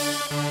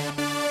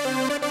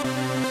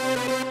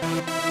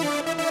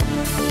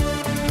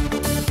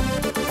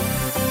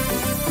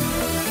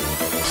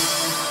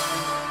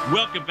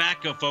 Welcome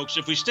back, folks.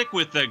 If we stick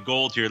with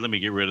gold here, let me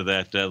get rid of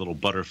that little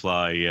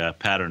butterfly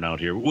pattern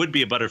out here. It would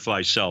be a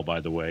butterfly cell, by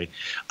the way.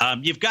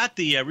 You've got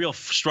the real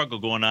struggle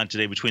going on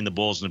today between the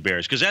bulls and the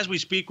bears, because as we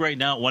speak right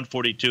now at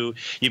 142,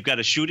 you've got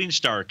a shooting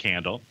star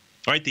candle,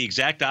 right? The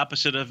exact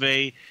opposite of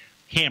a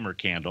hammer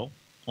candle,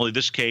 only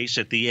this case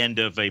at the end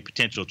of a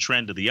potential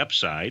trend to the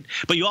upside.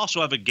 But you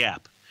also have a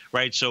gap.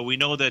 Right, so we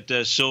know that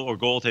silver or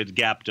gold had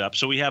gapped up.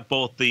 So we have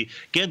both the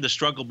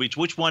struggle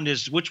between which one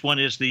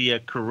is the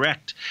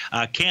correct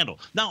candle.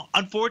 Now,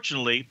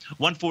 unfortunately,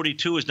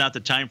 142 is not the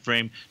time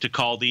frame to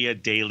call the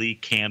daily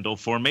candle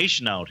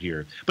formation out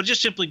here. But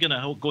just simply going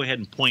to go ahead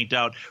and point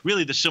out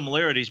really the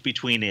similarities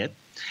between it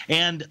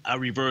and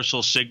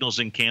reversal signals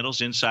and candles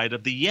inside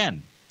of the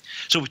yen.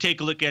 So if we take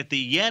a look at the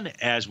yen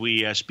as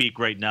we speak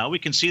right now, we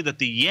can see that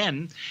the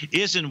yen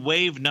is in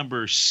wave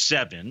number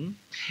 7.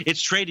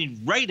 It's trading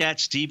right at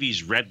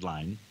Stevie's red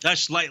line,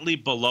 slightly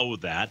below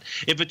that.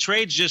 If it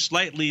trades just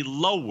slightly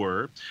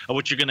lower,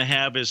 what you're going to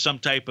have is some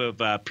type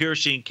of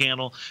piercing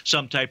candle,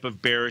 some type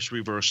of bearish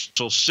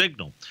reversal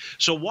signal.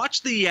 So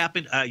watch the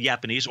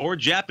Japanese or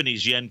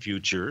Japanese yen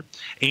future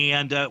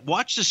and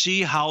watch to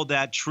see how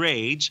that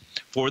trades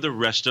for the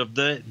rest of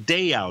the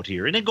day out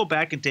here. And then go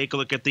back and take a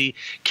look at the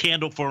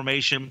candle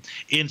formation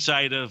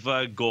inside of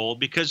gold,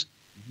 because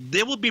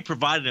they will be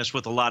providing us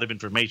with a lot of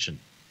information.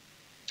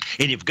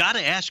 And you've got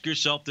to ask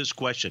yourself this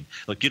question.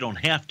 Look, you don't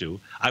have to.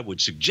 I would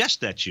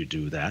suggest that you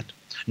do that.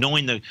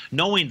 Knowing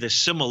the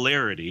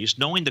similarities,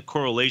 knowing the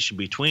correlation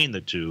between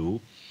the two,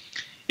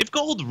 if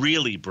gold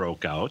really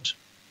broke out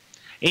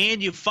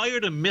and you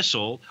fired a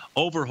missile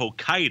over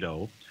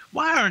Hokkaido,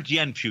 why aren't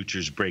yen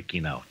futures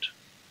breaking out?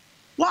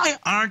 Why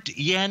aren't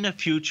yen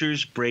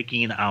futures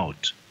breaking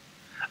out?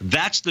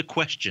 That's the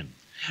question.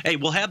 Hey,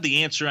 we'll have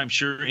the answer, I'm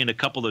sure, in a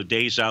couple of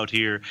days out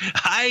here.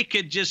 I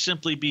could just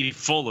simply be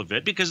full of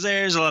it because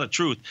there's a lot of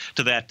truth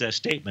to that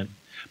statement.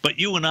 But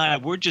you and I,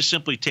 we're just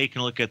simply taking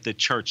a look at the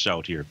charts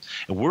out here.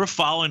 And we're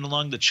following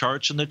along the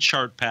charts and the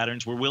chart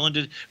patterns. We're willing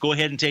to go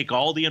ahead and take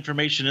all the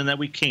information in that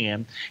we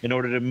can in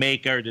order to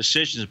make our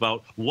decisions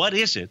about what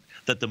is it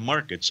that the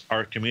markets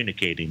are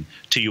communicating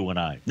to you and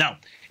I. Now,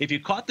 if you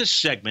caught this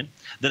segment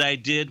that I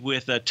did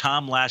with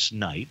Tom last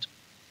night,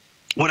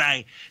 what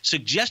I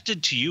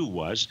suggested to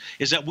you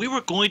is that we were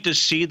going to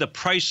see the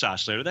price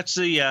oscillator. That's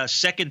the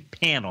second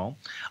panel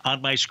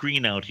on my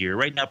screen out here.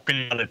 Right now,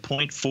 printed out at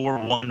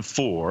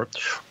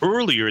 0.414.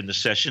 Earlier in the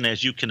session,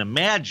 as you can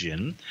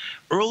imagine,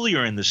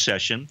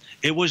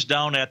 it was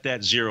down at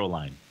that zero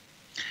line.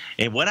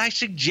 And what I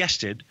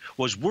suggested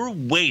was we're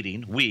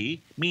waiting,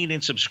 we,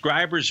 meaning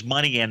subscribers'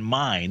 money and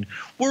mine,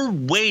 we're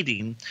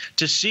waiting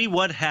to see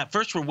what happens.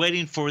 First, we're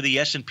waiting for the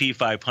S&P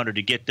 500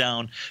 to get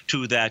down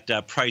to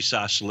that price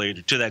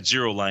oscillator, to that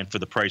zero line for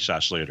the price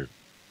oscillator.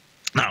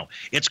 Now,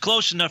 it's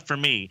close enough for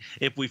me.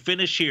 If we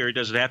finish here,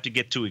 does it have to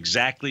get to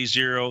exactly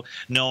zero?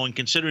 No, and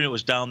considering it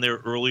was down there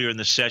earlier in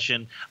the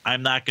session,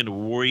 I'm not going to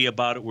worry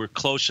about it. We're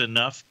close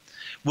enough,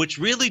 which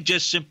really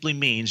just simply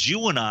means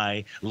you and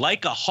I,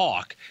 like a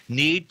hawk,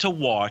 need to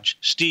watch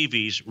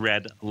Stevie's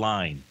red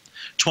line.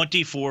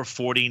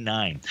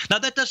 24.49. Now,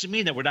 that doesn't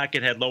mean that we're not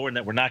going to head lower and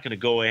that we're not going to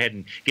go ahead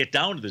and get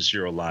down to the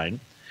zero line.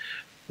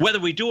 Whether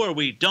we do or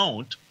we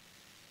don't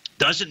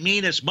doesn't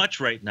mean as much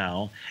right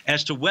now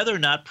as to whether or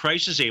not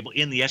price is able,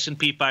 in the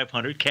S&P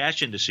 500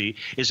 cash indice,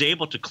 is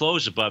able to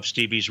close above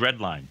Stevie's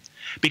red line.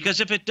 Because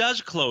if it does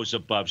close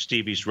above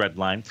Stevie's red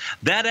line,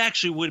 that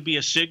actually would be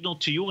a signal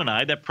to you and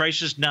I that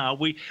prices now,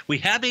 we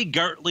have a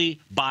Gartley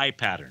buy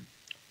pattern.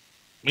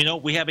 You know,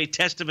 we have a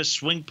test of a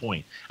swing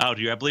point out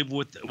here. I believe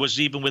was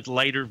even with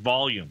lighter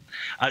volume.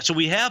 So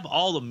we have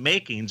all the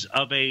makings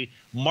of a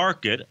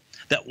market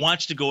that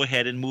wants to go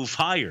ahead and move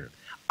higher.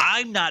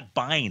 I'm not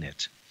buying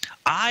it.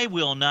 I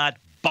will not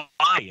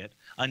buy it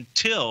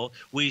until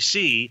we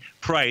see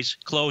price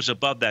close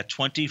above that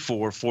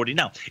 24.40.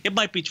 Now, it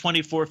might be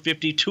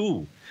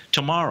 24.52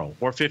 tomorrow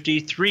or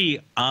 53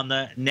 on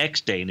the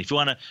next day. And if you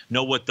want to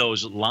know what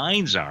those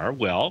lines are,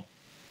 well,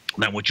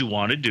 then what you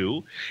want to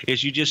do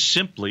is you just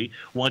simply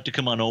want to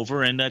come on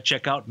over and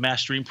check out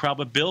Mastering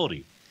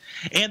Probability.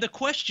 And the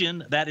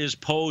question that is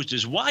posed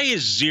is, why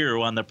is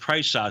zero on the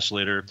price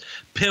oscillator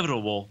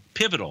pivotal,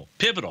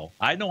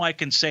 I know I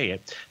can say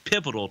it,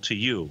 pivotal to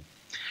you?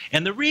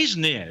 And the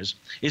reason is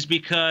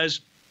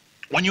because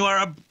when you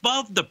are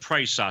above the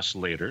price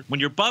oscillator, when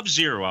you're above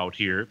zero out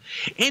here,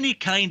 any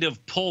kind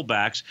of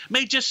pullbacks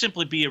may just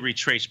simply be a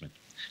retracement.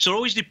 So it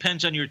always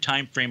depends on your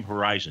time frame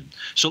horizon.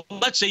 So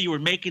let's say you were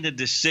making a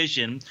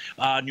decision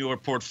on your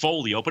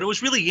portfolio, but it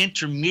was really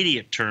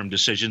intermediate term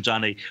decisions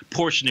on a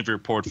portion of your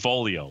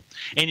portfolio.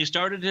 And you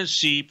started to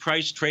see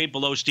price trade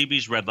below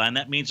Stevie's red line.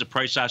 That means the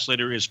price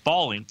oscillator is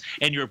falling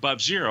and you're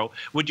above zero.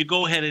 Would you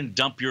go ahead and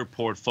dump your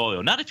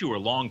portfolio? Not if you were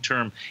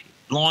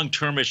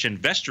long-termish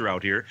investor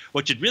out here.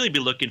 What you'd really be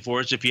looking for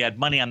is, if you had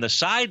money on the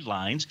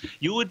sidelines,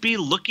 you would be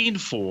looking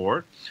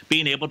for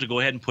being able to go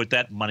ahead and put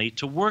that money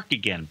to work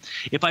again.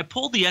 If I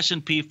pull the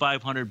S&P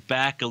 500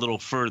 back a little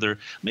further,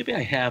 maybe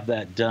I have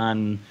that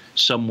done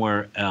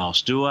somewhere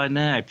else. Do I?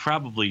 Nah, I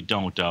probably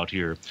don't out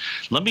here.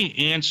 Let me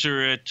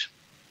answer it.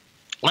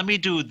 Let me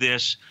do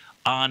this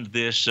on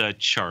this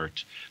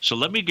chart. So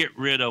let me get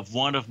rid of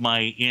one of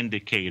my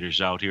indicators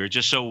out here,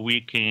 just so that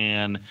we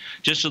can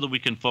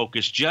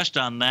focus just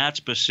on that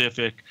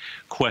specific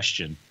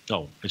question.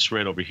 Oh, it's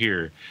right over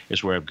here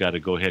is where I've got to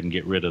go ahead and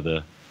get rid of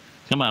the,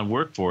 come on,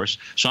 workforce.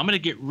 So I'm going to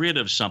get rid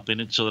of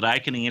something so that I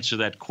can answer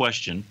that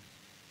question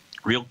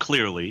real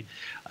clearly.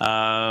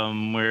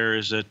 Where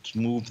is it?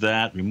 Move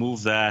that,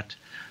 remove that,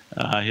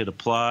 hit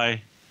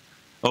apply.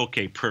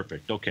 Okay,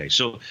 perfect. Okay,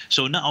 so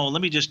now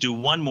let me just do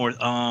one more.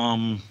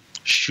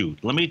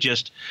 Let me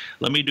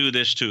do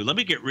this too. Let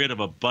me get rid of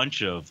a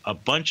bunch of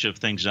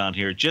things on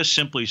here, just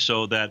simply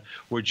so that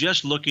we're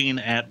just looking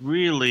at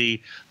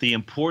really the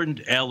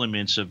important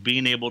elements of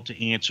being able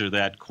to answer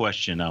that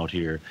question out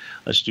here.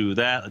 Let's do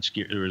that. Let's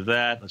get rid of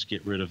that. Let's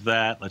get rid of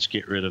that. Let's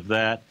get rid of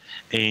that.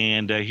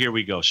 And here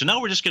we go. So now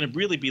we're just going to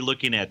really be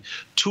looking at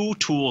two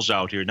tools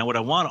out here. Now, what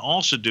I want to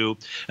also do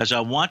is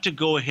I want to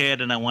go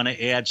ahead and I want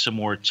to add some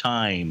more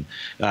time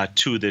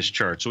to this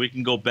chart, so we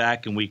can go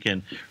back and we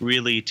can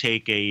really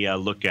take a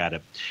look at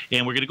it.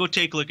 And we're going to go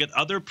take a look at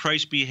other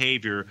price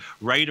behavior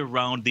right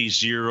around the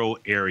zero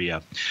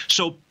area.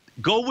 So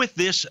go with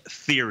this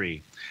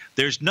theory.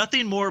 There's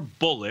nothing more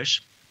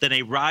bullish than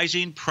a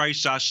rising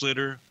price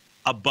oscillator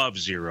above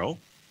zero.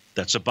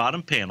 That's the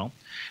bottom panel.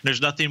 And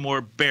there's nothing more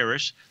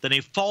bearish than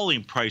a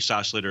falling price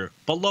oscillator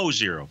below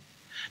zero.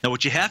 Now,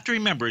 what you have to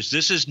remember is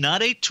this is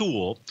not a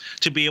tool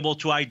to be able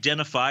to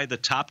identify the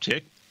top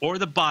tick or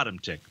the bottom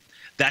tick.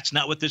 That's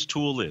not what this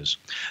tool is.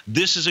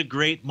 This is a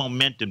great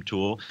momentum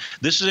tool.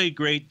 This is a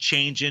great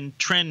change in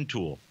trend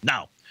tool.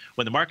 Now,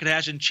 when the market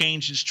hasn't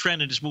changed its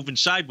trend and is moving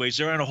sideways,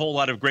 there aren't a whole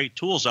lot of great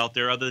tools out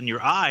there other than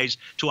your eyes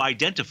to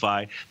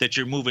identify that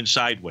you're moving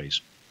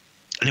sideways.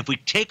 And if we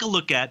take a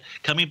look at,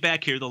 coming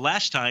back here, the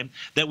last time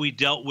that we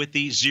dealt with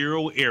the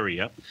zero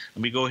area,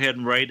 let me go ahead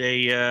and write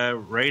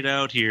right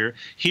out here.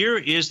 Here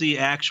is the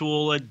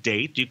actual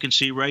date. You can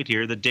see right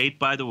here. The date,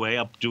 by the way,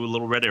 I'll do a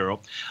little red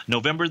arrow,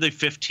 November the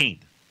 15th.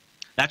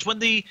 That's when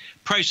the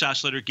price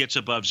oscillator gets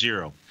above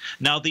zero.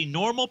 Now, the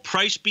normal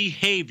price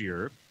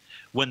behavior,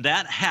 when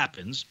that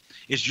happens,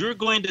 is you're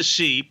going to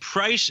see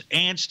price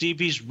and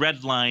Stevie's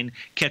red line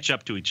catch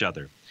up to each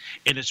other.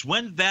 And it's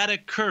when that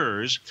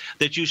occurs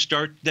that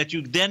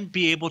you then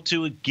be able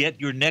to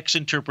get your next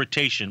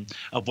interpretation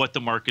of what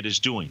the market is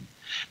doing.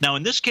 Now,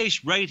 in this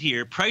case right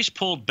here, price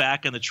pulled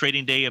back on the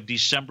trading day of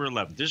December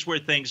 11th. This is where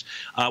things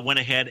went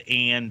ahead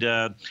and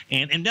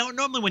now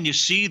normally when you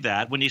see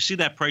that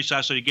price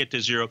oscillator get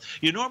to zero,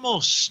 you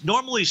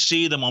normally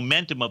see the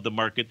momentum of the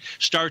market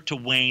start to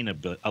wane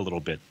a little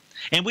bit.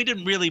 And we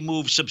didn't really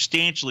move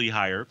substantially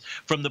higher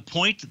from the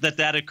point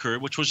that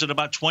occurred, which was at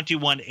about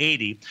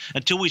 21.80,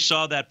 until we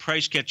saw that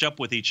price catch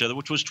up with each other,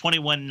 which was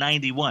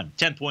 21.91.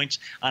 10 points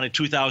on a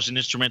 2,000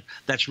 instrument.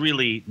 That's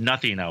really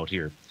nothing out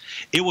here.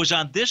 It was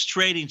on this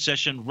trading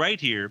session right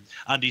here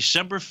on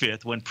December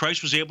 5th when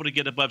price was able to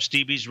get above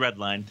Stevie's red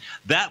line.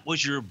 That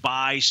was your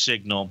buy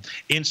signal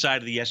inside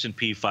of the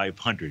S&P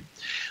 500.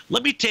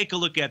 Let me take a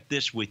look at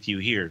this with you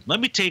here. Let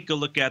me take a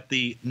look at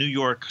the New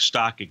York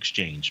Stock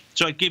Exchange.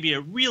 So I give you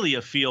really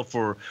a feel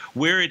for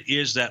where it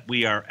is that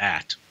we are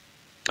at.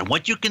 And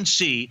what you can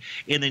see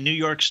in the New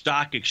York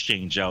Stock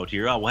Exchange out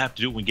here, we'll have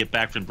to do it when we get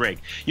back from break.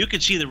 You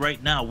can see that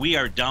right now we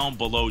are down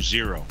below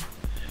zero.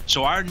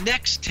 So our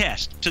next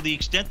test, to the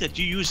extent that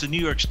you use the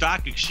New York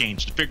Stock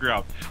Exchange to figure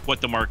out what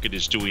the market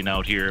is doing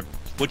out here,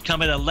 would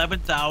come at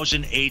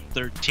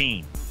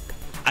 11,813.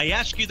 I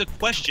ask you the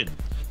question,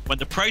 when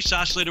the price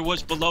oscillator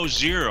was below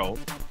zero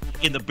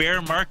in the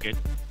bear market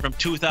from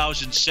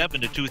 2007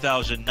 to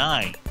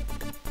 2009,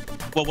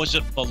 well, was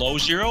it below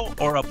zero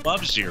or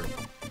above zero?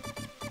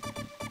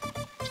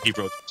 Steve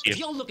Rhodes. If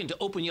you're looking to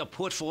open your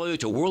portfolio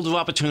to a world of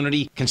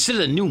opportunity, consider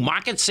the new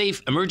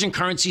market-safe emerging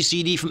currency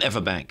CD from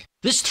Everbank.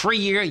 This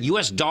 3-year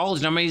U.S.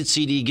 dollar-denominated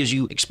CD gives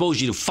you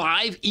exposure to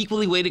 5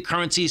 equally weighted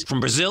currencies from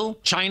Brazil,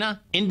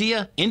 China,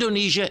 India,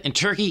 Indonesia, and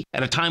Turkey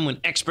at a time when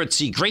experts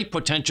see great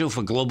potential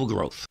for global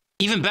growth.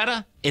 Even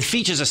better, it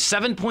features a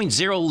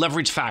 7.0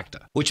 leverage factor,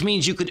 which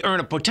means you could earn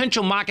a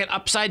potential market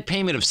upside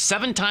payment of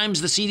 7 times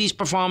the CD's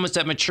performance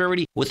at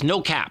maturity with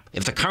no cap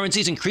if the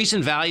currencies increase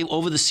in value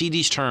over the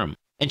CD's term.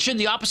 And should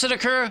the opposite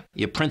occur,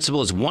 your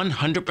principal is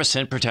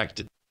 100%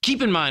 protected.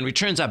 Keep in mind,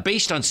 returns are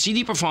based on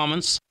CD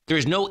performance. There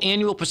is no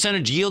annual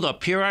percentage yield or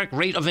periodic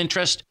rate of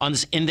interest on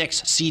this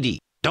index CD.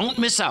 Don't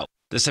miss out.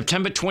 The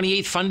September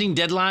 28th funding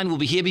deadline will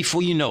be here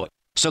before you know it.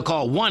 So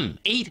call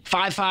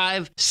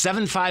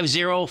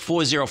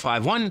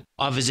 1-855-750-4051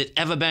 or visit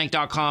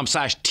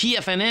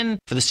everbank.com/TFNN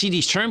for the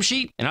CD's term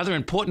sheet and other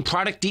important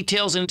product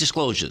details and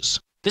disclosures.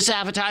 This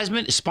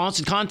advertisement is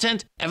sponsored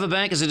content.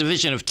 Everbank is a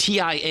division of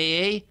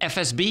TIAA,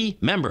 FSB,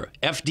 member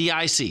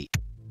FDIC.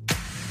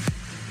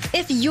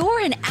 If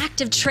you're an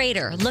active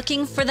trader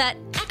looking for that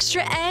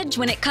extra edge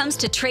when it comes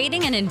to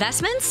trading and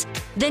investments,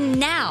 then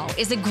now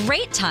is a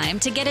great time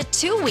to get a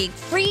 2-week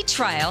free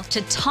trial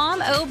to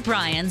Tom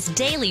O'Brien's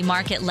daily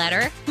market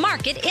letter,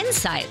 Market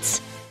Insights.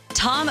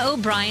 Tom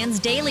O'Brien's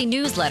daily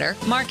newsletter,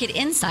 Market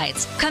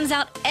Insights, comes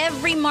out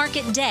every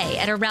market day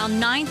at around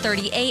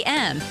 9:30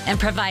 a.m. and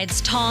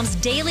provides Tom's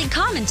daily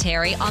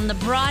commentary on the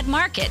broad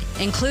market,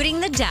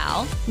 including the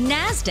Dow,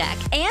 NASDAQ,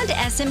 and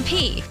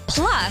S&P,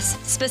 plus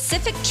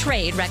specific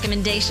trade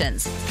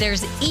recommendations.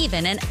 There's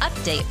even an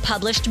update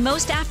published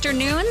most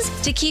afternoons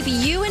to keep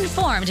you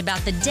informed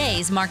about the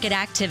day's market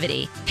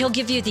activity. He'll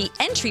give you the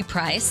entry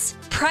price,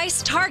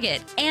 price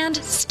target, and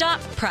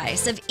stop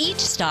price of each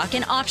stock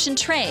and option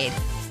trade.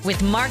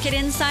 With Market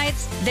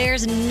Insights,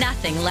 there's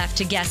nothing left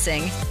to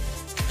guessing.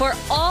 For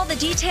all the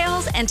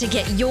details and to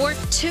get your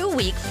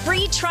 2-week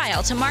free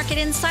trial to Market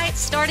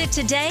Insights started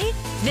today,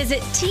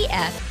 visit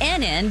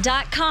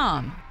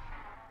TFNN.com.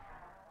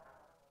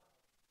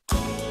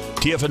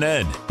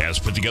 TFNN has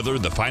put together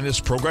the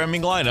finest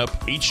programming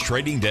lineup each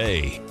trading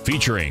day,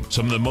 featuring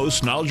some of the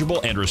most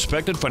knowledgeable and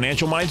respected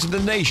financial minds in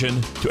the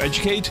nation to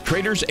educate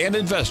traders and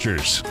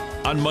investors.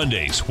 On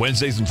Mondays,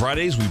 Wednesdays, and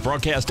Fridays, we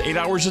broadcast 8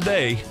 hours a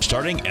day,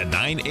 starting at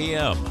 9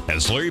 a.m.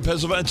 as Larry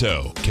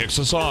Pesavento kicks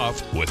us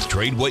off with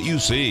Trade What You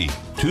See.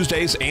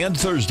 Tuesdays and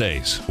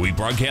Thursdays, we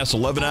broadcast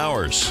 11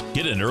 hours.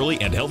 Get an early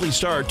and healthy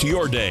start to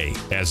your day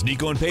as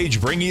Nico and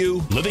Paige bring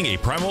you Living a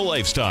Primal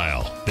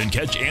Lifestyle. Then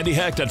catch Andy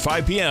Hecht at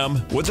 5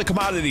 p.m. with the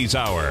Commodities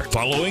Hour,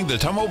 following the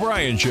Tom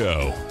O'Brien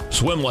Show.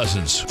 Swim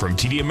lessons from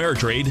TD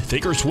Ameritrade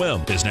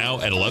Thinkorswim is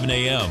now at 11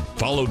 a.m.,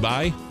 followed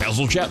by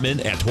Basil Chapman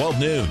at 12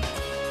 noon.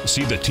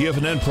 See the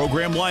TFNN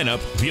program lineup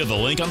via the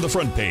link on the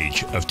front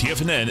page of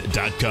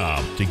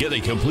TFNN.com to get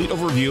a complete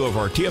overview of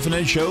our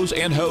TFNN shows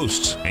and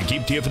hosts. And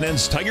keep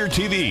TFNN's Tiger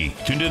TV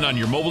tuned in on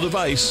your mobile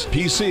device,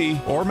 PC,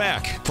 or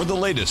Mac for the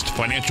latest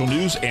financial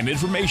news and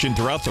information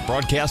throughout the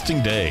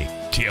broadcasting day.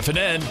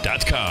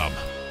 TFNN.com.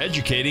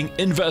 Educating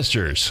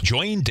investors.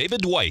 Join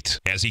David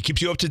White as he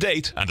keeps you up to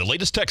date on the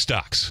latest tech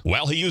stocks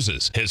while he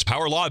uses his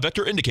Power Law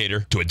Vector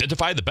Indicator to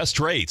identify the best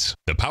trades.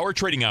 The Power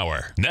Trading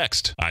Hour,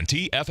 next on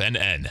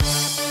TFNN.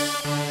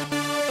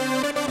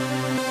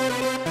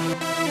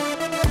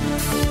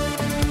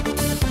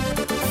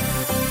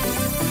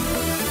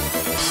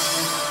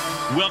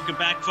 Welcome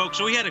back, folks.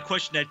 So we had a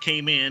question that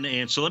came in,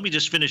 and so let me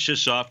just finish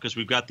this off because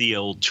we've got the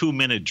old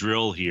 2-minute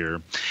drill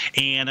here.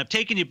 And I've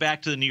taken you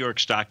back to the New York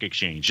Stock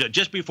Exchange.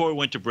 Just before we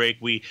went to break,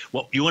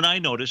 what you and I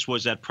noticed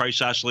was that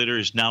price oscillator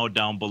is now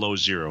down below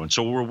zero. And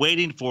so we're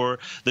waiting for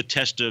the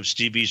test of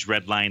Stevie's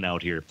red line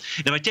out here.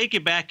 And if I take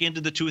you back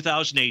into the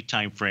 2008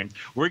 timeframe,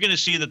 we're going to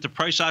see that the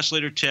price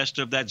oscillator test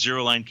of that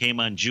zero line came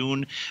on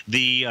June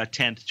the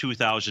 10th,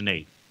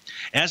 2008.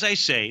 As I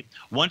say,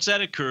 once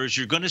that occurs,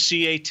 you're going to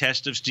see a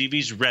test of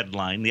Stevie's red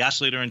line, the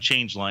oscillator and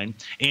change line,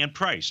 and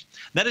price.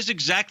 That is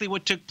exactly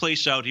what took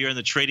place out here on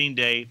the trading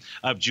day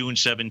of June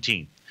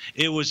 17th.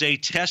 It was a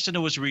test and it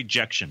was a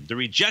rejection. The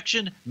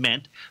rejection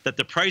meant that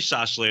the price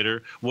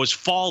oscillator was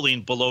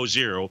falling below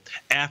zero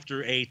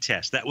after a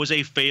test. That was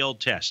a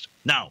failed test.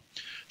 Now,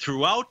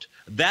 throughout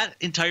that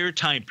entire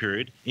time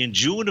period in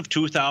June of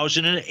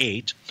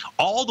 2008,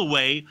 all the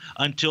way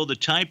until the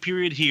time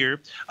period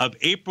here of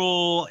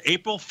April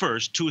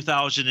 1st,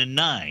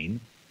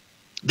 2009,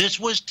 this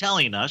was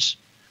telling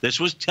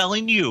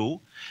you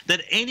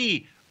that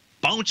any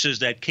bounces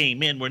that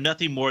came in were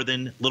nothing more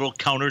than little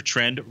counter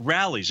trend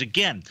rallies.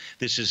 Again,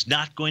 this is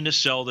not going to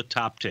sell the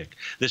top tick.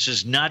 This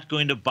is not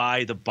going to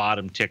buy the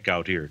bottom tick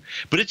out here.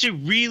 But it's a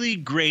really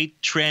great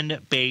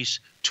trend-based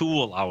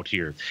tool out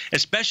here,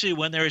 especially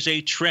when there is a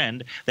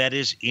trend that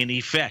is in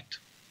effect.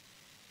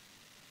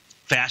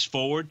 Fast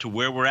forward to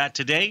where we're at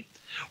today.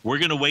 We're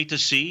going to wait to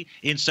see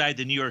inside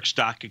the New York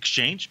Stock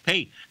Exchange.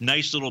 Hey,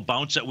 nice little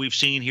bounce that we've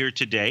seen here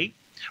today.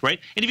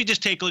 Right? And if you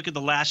just take a look at the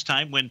last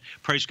time when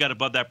price got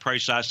above that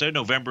price oscillator,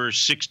 November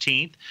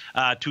 16th,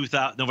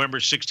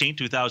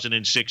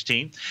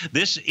 2016,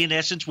 this in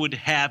essence would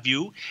have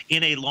you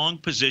in a long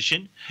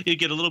position. You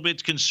get a little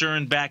bit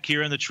concerned back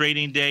here on the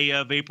trading day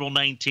of April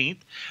 19th,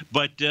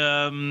 but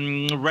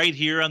right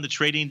here on the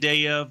trading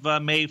day of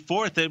May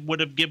 4th, it would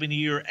have given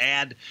you your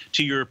add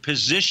to your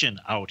position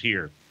out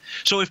here.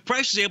 So if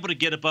price is able to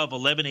get above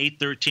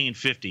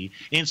 11,813.50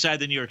 inside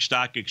the New York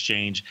Stock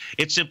Exchange,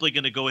 it's simply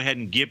going to go ahead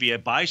and give you a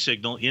buy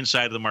signal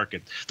inside of the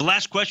market. The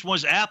last question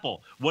was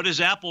Apple. What is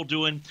Apple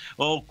doing?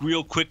 Oh,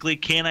 real quickly,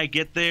 can I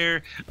get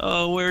there?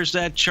 Oh, where's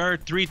that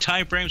chart? 3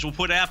 time frames. We'll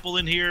put Apple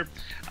in here.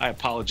 I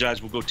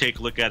apologize. We'll go take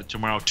a look at it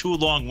tomorrow. Too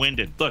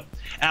long-winded. Look,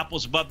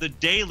 Apple's above the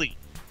daily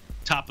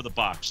top of the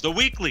box, the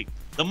weekly,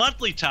 the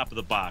monthly top of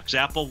the box.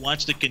 Apple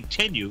wants to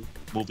continue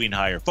moving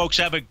higher. Folks,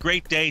 have a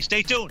great day.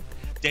 Stay tuned.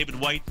 David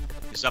White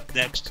is up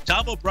next.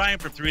 Tom O'Brien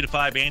from 3 to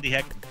 5. Andy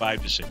Heck from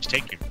 5 to 6.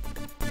 Take care.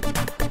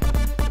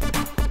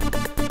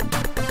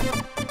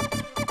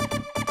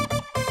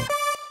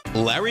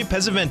 Larry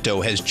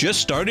Pesavento has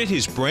just started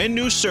his brand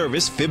new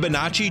service,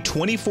 Fibonacci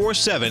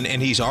 24/7,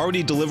 and he's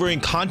already delivering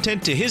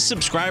content to his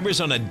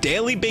subscribers on a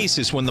daily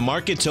basis when the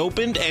market's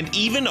opened and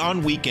even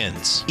on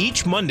weekends.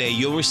 Each Monday,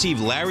 you'll receive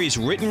Larry's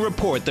written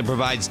report that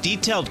provides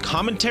detailed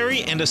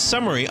commentary and a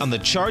summary on the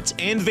charts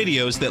and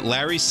videos that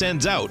Larry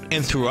sends out.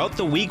 And throughout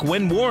the week,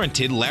 when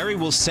warranted, Larry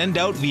will send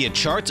out via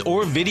charts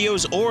or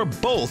videos or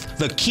both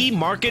the key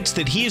markets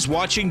that he is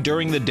watching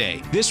during the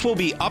day. This will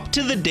be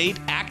up-to-the-date,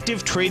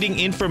 active trading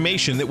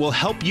information that will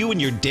help you in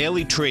your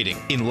daily trading.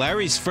 In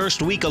Larry's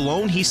first week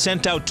alone, he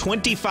sent out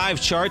 25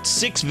 charts,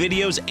 6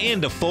 videos,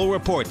 and a full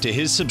report to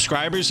his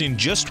subscribers in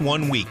just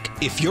 1 week.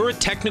 If you're a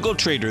technical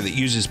trader that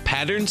uses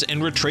patterns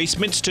and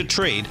retracements to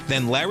trade,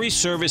 then Larry's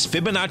service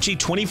Fibonacci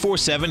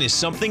 24/7 is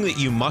something that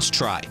you must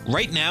try.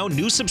 Right now,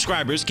 new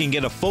subscribers can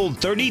get a full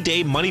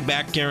 30-day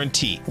money-back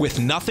guarantee. With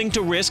nothing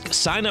to risk,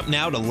 sign up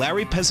now to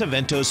Larry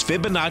Pesavento's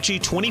Fibonacci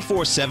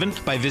 24/7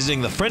 by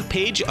visiting the front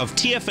page of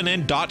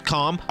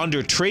TFNN.com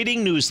under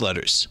Trading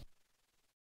Newsletters.